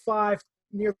 6'5",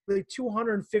 nearly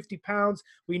 250 pounds.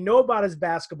 We know about his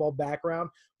basketball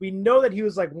background. We know that he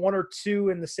was like 1 or 2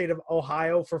 in the state of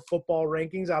Ohio for football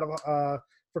rankings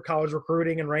for college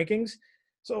recruiting and rankings.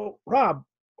 So, Rob,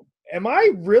 am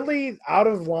I really out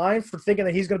of line for thinking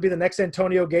that he's going to be the next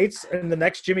Antonio Gates and the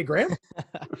next Jimmy Graham?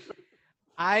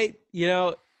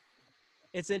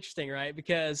 It's interesting, right?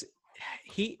 Because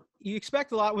you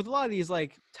expect a lot with a lot of these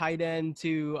like tight end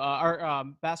to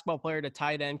basketball player to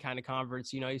tight end kind of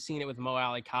converts. You've seen it with Mo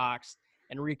Alley Cox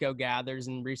and Rico Gathers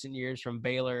in recent years from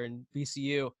Baylor and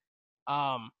VCU.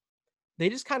 They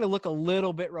just kind of look a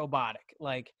little bit robotic.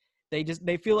 Like they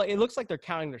feel like it looks like they're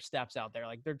counting their steps out there.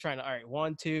 Like they're trying to, all right,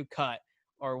 1, 2 cut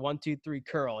or 1, 2, 3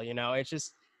 curl. It's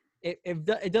just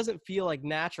it doesn't feel like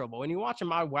natural. But when you watch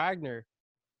Ahmad Wagner,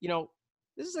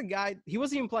 this is a guy. He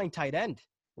wasn't even playing tight end.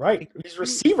 Right. He's a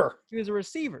receiver. He was a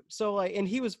receiver. So and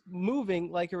he was moving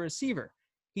like a receiver.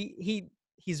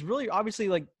 He's really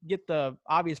obviously get the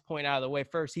obvious point out of the way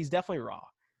first. He's definitely raw.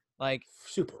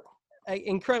 Super raw.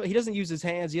 Incredible. He doesn't use his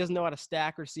hands. He doesn't know how to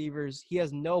stack receivers. He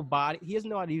has no body. He doesn't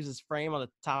know how to use his frame on the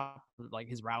top of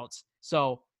his routes.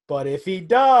 So but if he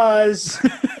does,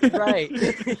 right.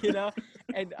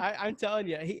 And I'm telling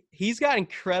you, he's got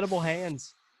incredible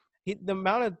hands. The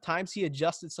amount of times he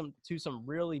adjusted to some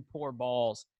really poor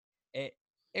balls, it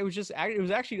was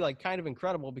actually kind of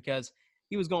incredible because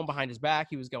he was going behind his back,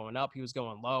 he was going up, he was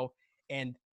going low,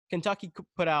 and Kentucky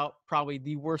put out probably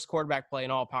the worst quarterback play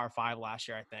in all Power 5 last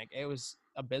year. I think it was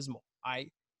abysmal. I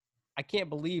can't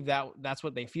believe that's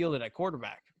what they fielded at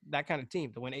quarterback. That kind of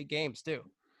team to win 8 games too.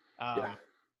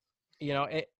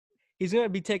 He's going to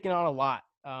be taking on a lot.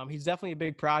 He's definitely a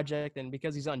big project, and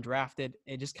because he's undrafted,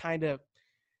 it just kind of.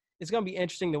 It's going to be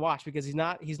interesting to watch because he's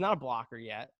not a blocker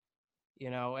yet,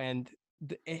 and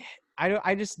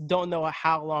I just don't know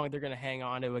how long they're going to hang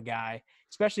on to a guy,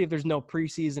 especially if there's no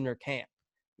preseason or camp.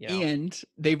 And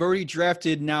they've already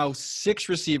drafted now 6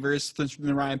 receivers since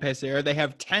the Ryan Pace era. They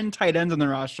have 10 tight ends on their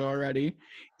roster already.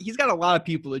 He's got a lot of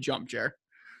people to jump, Jer.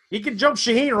 He can jump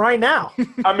Shaheen right now.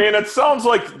 I mean, it sounds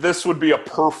like this would be a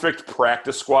perfect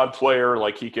practice squad player.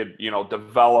 Like he could,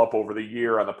 develop over the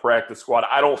year on the practice squad.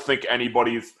 I don't think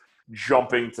anybody's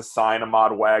jumping to sign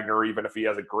Ahmad Wagner, even if he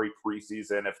has a great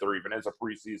preseason, if there even is a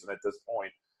preseason at this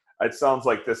point. It sounds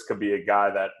like this could be a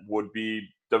guy that would be,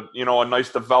 a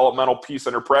nice developmental piece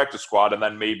in their practice squad, and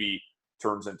then maybe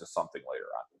turns into something later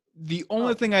on. The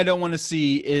only thing I don't want to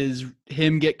see is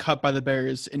him get cut by the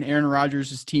Bears and Aaron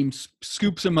Rodgers' team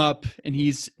scoops him up, and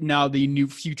he's now the new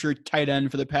future tight end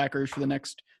for the Packers for the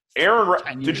next 10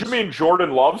 years. Did you mean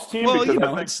Jordan Love's team? Well,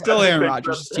 because it's still Aaron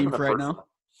Rodgers' team for right now.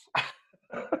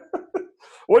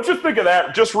 What'd you think of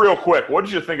that? Just real quick, what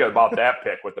did you think about that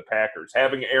pick with the Packers?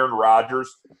 Having Aaron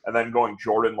Rodgers and then going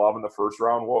Jordan Love in the first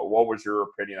round? What was your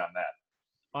opinion on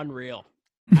that? Unreal.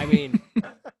 I mean,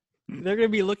 they're going to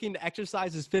be looking to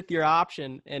exercise his fifth-year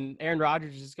option, and Aaron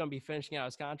Rodgers is going to be finishing out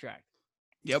his contract.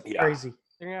 Yep. Yeah. Crazy.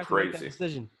 They're going to have to make that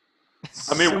decision.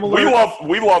 I mean,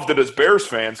 we loved it as Bears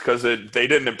fans because they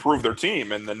didn't improve their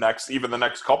team in the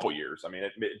next couple years. I mean,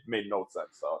 it made no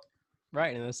sense. So.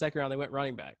 Right, and in the second round, they went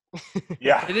running back.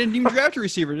 Yeah. They didn't even draft a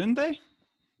receiver, didn't they?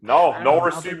 No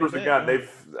receivers again.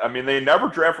 They never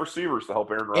draft receivers to help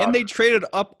Aaron Rodgers. And they traded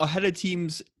up ahead of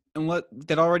teams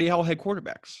that already all had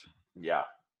quarterbacks. Yeah.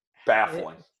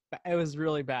 Baffling. It was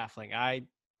really baffling. I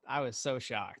was so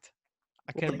shocked.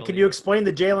 I couldn't believe Can you explain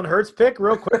the Jalen Hurts pick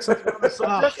real quick? So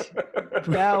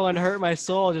that one hurt my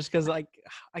soul just because,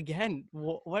 again,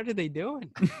 what are they doing?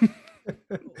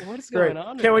 What is going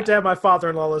on? Can't wait to have my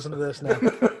father-in-law listen to this now.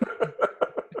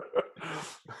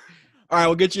 All right,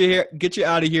 we'll get you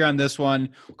out of here on this one.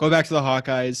 Go back to the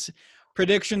Hawkeyes.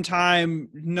 Prediction time.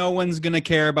 No one's gonna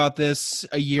care about this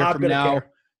a year from now.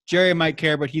 Care. Jerry might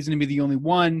care, but he's gonna be the only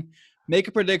one. Make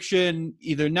a prediction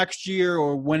either next year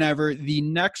or whenever. The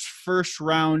next first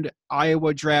round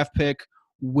Iowa draft pick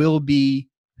will be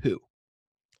who?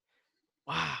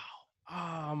 Wow.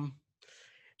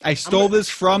 I stole this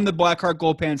from the Blackheart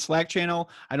Gold Pants Slack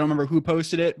channel. I don't remember who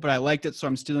posted it, but I liked it, so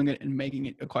I'm stealing it and making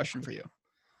it a question for you.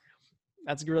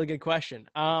 That's a really good question.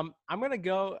 I'm going to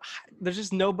go – there's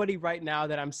just nobody right now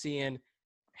that I'm seeing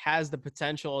has the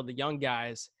potential of the young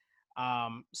guys.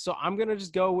 So I'm going to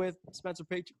just go with Spencer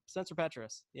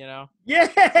Petras,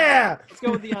 Yeah! Let's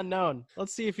go with the unknown.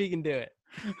 Let's see if he can do it.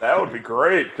 That would be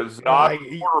great because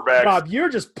quarterbacks. Rob, you're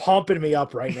just pumping me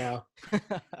up right now.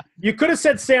 You could have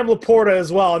said Sam Laporta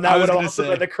as well, and that would have also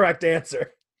been the correct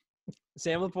answer.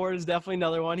 Sam Laporta is definitely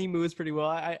another one. He moves pretty well.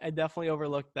 I definitely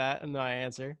overlooked that in my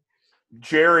answer.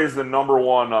 Jerry's the number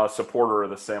one supporter of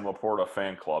the Sam Laporta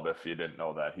fan club, if you didn't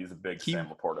know that. He's a big Sam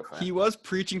Laporta fan. He was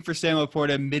preaching for Sam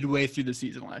Laporta midway through the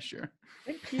season last year.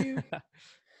 Thank you.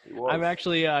 I'm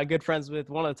actually good friends with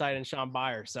one of the tight ends, Sean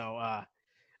Byer. So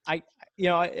I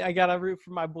got to root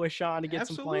for my boy Sean to get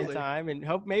some playing time and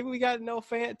hope maybe we got no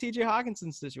TJ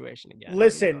Hawkinson situation again.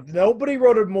 Listen, nobody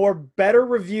wrote a better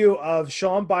review of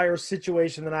Sean Byer's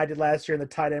situation than I did last year in the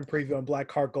tight end preview on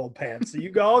Blackheart Gold Pants. So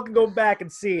you all can go back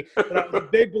and see that I was a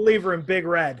big believer in Big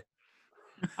Red.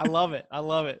 I love it.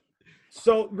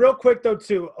 So real quick though,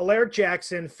 too, Alaric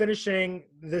Jackson finishing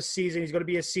this season, he's going to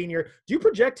be a senior. Do you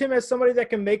project him as somebody that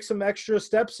can make some extra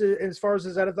steps as far as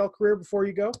his NFL career before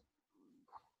you go?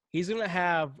 He's going to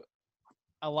have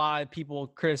a lot of people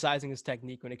criticizing his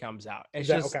technique when it comes out.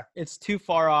 It's too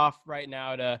far off right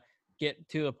now to get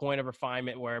to a point of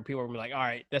refinement where people are going to be like, all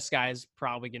right, this guy's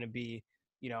probably going to be,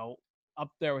 up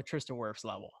there with Tristan Wirfs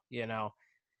level,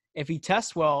 If he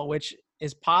tests well, which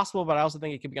is possible, but I also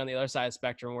think it could be on the other side of the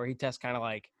spectrum where he tests kind of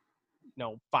like,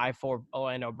 5'4"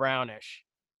 Orlando Brownish.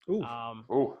 Ooh.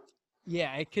 Ooh.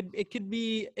 Yeah, it could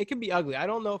be ugly. I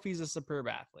don't know if he's a superb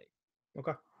athlete.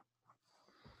 Okay.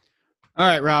 All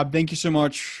right, Rob, thank you so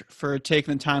much for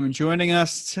taking the time and joining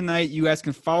us tonight. You guys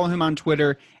can follow him on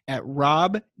Twitter at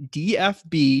RobDFB.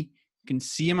 You can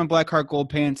see him on Blackheart Gold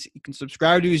Pants. You can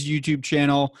subscribe to his YouTube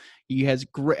channel. He has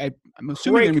I'm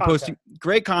assuming you're going to be posting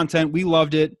great content. We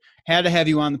loved it. Had to have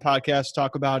you on the podcast to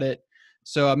talk about it.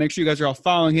 So make sure you guys are all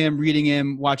following him, reading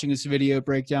him, watching his video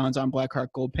breakdowns on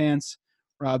Blackheart Gold Pants.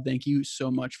 Rob, thank you so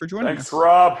much for joining us. Thanks,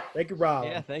 Rob. Thank you, Rob.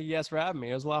 Yeah, thank you guys for having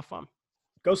me. It was a lot of fun.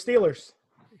 Go Steelers.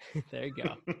 There you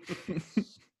go.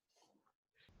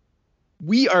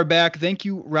 We are back. Thank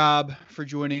you, Rob, for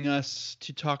joining us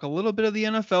to talk a little bit of the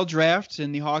NFL draft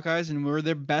and the Hawkeyes and where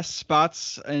their best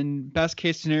spots and best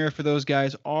case scenario for those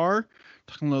guys are.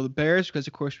 Talking a little the Bears because,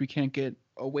 of course, we can't get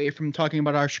away from talking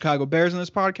about our Chicago Bears on this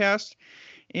podcast.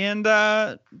 And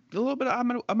a little bit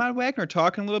of Ahmad Wagner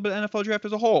talk and a little bit of NFL draft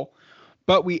as a whole.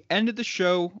 But we ended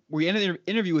the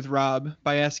interview with Rob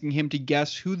by asking him to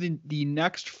guess who the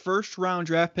next first-round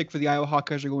draft pick for the Iowa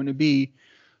Hawkeyes are going to be.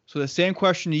 So the same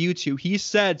question to you two. He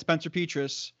said Spencer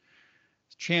Petras.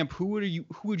 Champ, who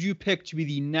would you pick to be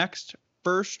the next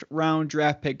first-round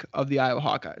draft pick of the Iowa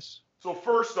Hawkeyes? So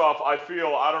first off, I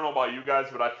don't know about you guys,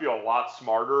 but I feel a lot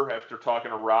smarter after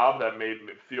talking to Rob. That made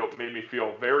me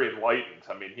feel very enlightened.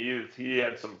 I mean, he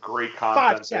had some great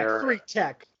content 5 tech, there. 3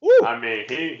 tech. Woo! I mean,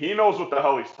 he knows what the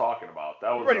hell he's talking about.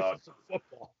 That was Ready a for some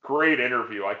football. great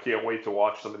interview. I can't wait to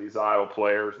watch some of these Iowa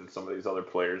players and some of these other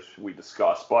players we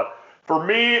discussed. But for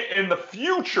me, in the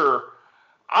future,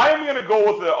 I'm going to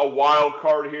go with a wild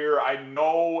card here. I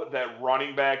know that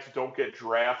running backs don't get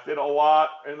drafted a lot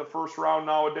in the first round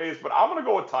nowadays, but I'm going to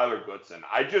go with Tyler Goodson.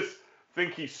 I just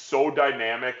think he's so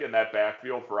dynamic in that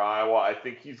backfield for Iowa. I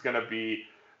think he's going to be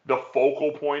the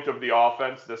focal point of the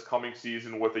offense this coming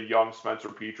season with a young Spencer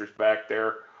Petras back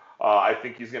there. I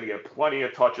think he's going to get plenty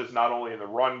of touches, not only in the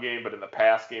run game, but in the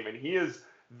pass game. And he is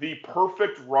the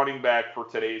perfect running back for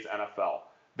today's NFL.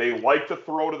 They like to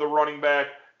throw to the running back.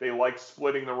 They like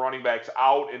splitting the running backs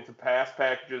out into pass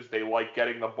packages. They like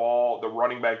getting the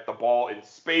running back the ball in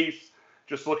space.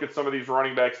 Just look at some of these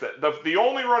running backs. The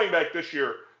only running back this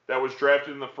year that was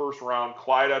drafted in the first round,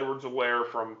 Clyde Edwards-Helaire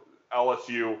from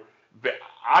LSU.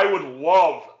 I would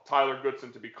love Tyler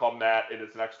Goodson to become that in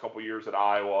his next couple years at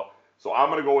Iowa. So I'm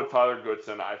going to go with Tyler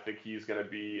Goodson. I think he's going to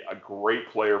be a great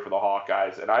player for the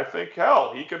Hawkeyes. And I think,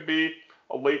 hell, he could be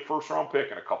a late first-round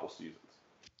pick in a couple seasons.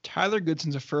 Tyler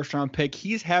Goodson's a first-round pick.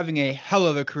 He's having a hell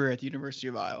of a career at the University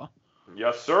of Iowa.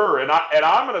 Yes, sir. And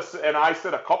I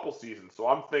said a couple seasons, so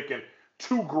I'm thinking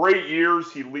 2 great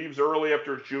years. He leaves early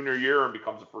after his junior year and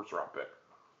becomes a first-round pick.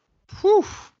 Whew.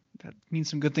 That means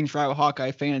some good things for Iowa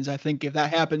Hawkeye fans. I think if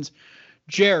that happens,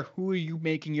 Jer, who are you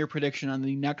making your prediction on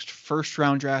the next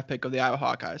first-round draft pick of the Iowa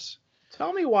Hawkeyes?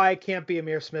 Tell me why it can't be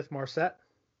Amir Smith-Marset.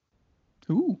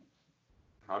 Ooh.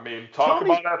 I mean, talk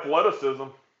about athleticism.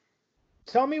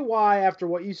 Tell me why, after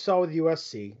what you saw with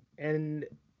USC, and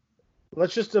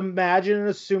let's just imagine and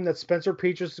assume that Spencer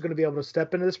Petras is going to be able to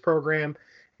step into this program.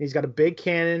 He's got a big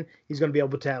cannon. He's going to be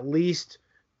able to at least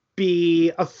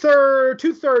be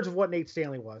 2/3 of what Nate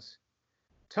Stanley was.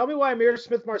 Tell me why Amir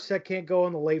Smith-Marset can't go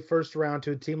in the late first round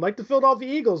to a team like the Philadelphia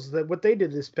Eagles, what they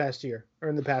did this past year, or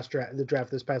in the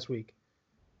draft this past week.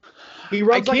 He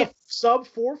runs like a sub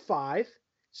 4.5,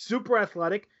 super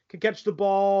athletic, can catch the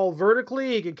ball vertically.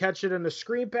 He can catch it in a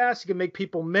screen pass. He can make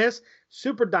people miss.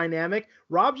 Super dynamic.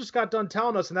 Rob just got done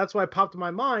telling us, and that's why it popped in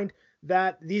my mind,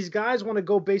 that these guys want to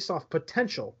go based off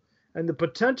potential. And the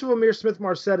potential of Amir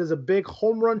Smith-Marset is a big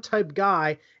home run type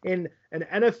guy in an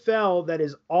NFL that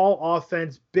is all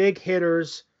offense, big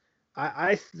hitters.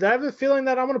 I have a feeling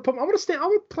that I'm going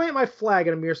to plant my flag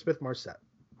at Amir Smith-Marset.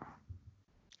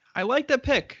 I like that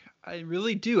pick. I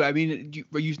really do. I mean,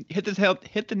 you hit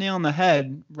the nail on the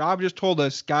head. Rob just told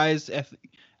us, guys,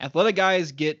 athletic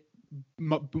guys get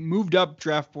moved up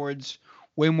draft boards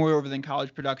way more over than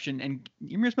college production, and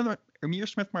Amir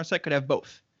Smith-Marset could have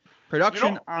both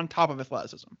production on top of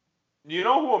athleticism. You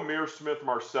know who Amir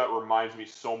Smith-Marset reminds me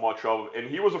so much of,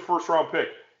 and he was a first-round pick?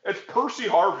 It's Percy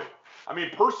Harvin. I mean,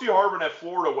 Percy Harvin at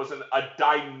Florida was a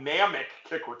dynamic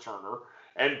kick returner,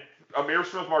 and Amir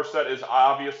Smith-Marset is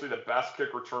obviously the best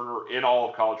kick returner in all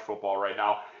of college football right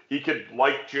now. He could,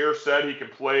 like Jer said, he can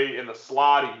play in the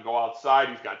slot. He can go outside.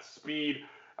 He's got speed.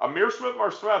 Amir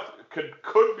Smith-Marset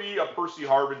could be a Percy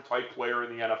Harvin type player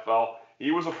in the NFL.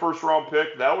 He was a first-round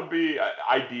pick. That would be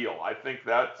ideal. I think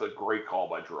that's a great call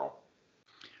by Jerome.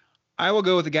 I will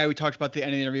go with the guy we talked about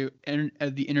at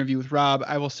the interview with Rob.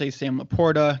 I will say Sam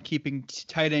Laporta, keeping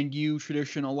tight end U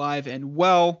tradition alive and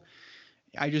well.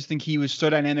 I just think he was so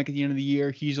dynamic at the end of the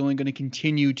year. He's only going to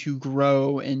continue to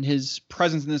grow, and his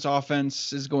presence in this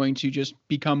offense is going to just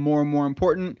become more and more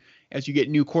important as you get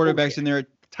new quarterbacks in there.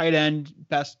 Tight end,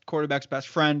 quarterback's best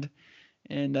friend.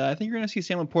 And I think you're going to see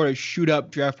Sam Laporta shoot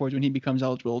up draft boards when he becomes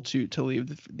eligible to leave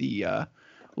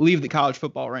the college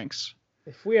football ranks.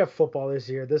 If we have football this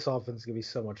year, this offense is going to be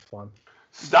so much fun.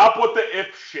 Stop with the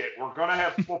if shit. We're going to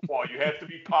have football. You have to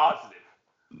be positive.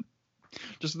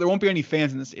 Just there won't be any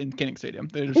fans in Kinnick Stadium.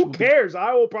 Who cares?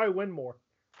 I will probably win more.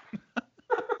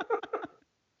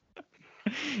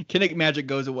 Kinnick Magic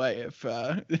goes away if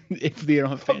they don't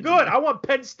have fans. Oh, good. I want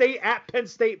Penn State at Penn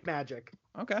State Magic.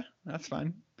 Okay, that's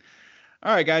fine.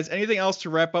 All right, guys. Anything else to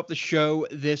wrap up the show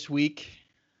this week?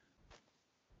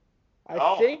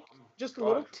 I think just a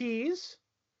little tease.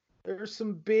 There's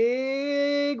some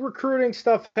big recruiting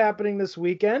stuff happening this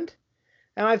weekend.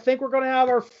 And I think we're going to have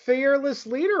our fearless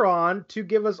leader on to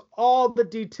give us all the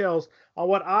details on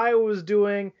what Iowa's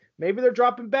doing. Maybe they're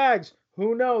dropping bags.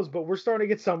 Who knows? But we're starting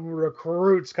to get some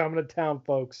recruits coming to town,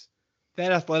 folks.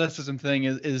 That athleticism thing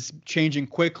is changing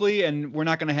quickly, and we're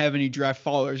not going to have any draft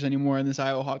followers anymore in this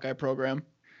Iowa Hawkeye program.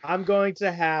 I'm going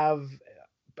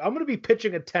to be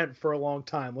pitching a tent for a long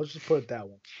time. Let's just put it that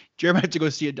way. Jeremy had to go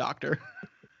see a doctor.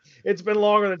 It's been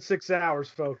longer than 6 hours,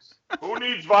 folks. Who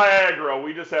needs Viagra?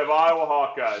 We just have Iowa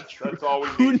Hawkeyes. That's all we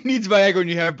need. Who needs Viagra when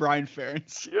you have Brian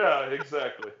Ferentz? Yeah,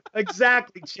 exactly.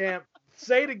 Exactly, champ.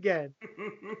 Say it again.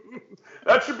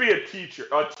 That should be a t-shirt.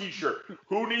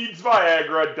 Who needs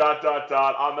Viagra, ...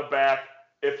 on the back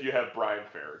if you have Brian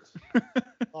Ferentz.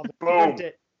 Love it. Boom. Print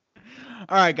it.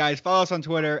 All right, guys. Follow us on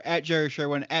Twitter at Jerry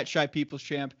Sherwin, at Shy People's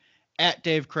Champ, at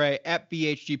Dave Cray, at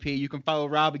BHGP. You can follow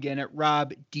Rob again at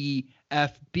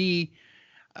RobDFB.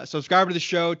 Subscribe to the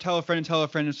show. Tell a friend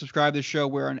and subscribe to the show.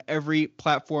 We're on every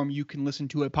platform you can listen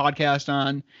to a podcast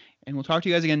on. And we'll talk to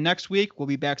you guys again next week. We'll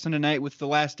be back Sunday night with the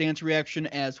Last Dance reaction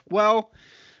as well.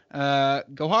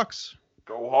 Go Hawks.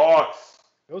 Go Hawks.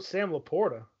 Go Sam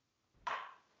Laporta.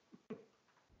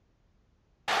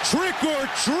 Trick or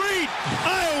treat,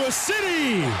 Iowa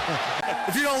City.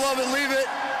 If you don't love it, leave it.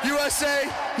 USA,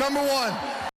 #1.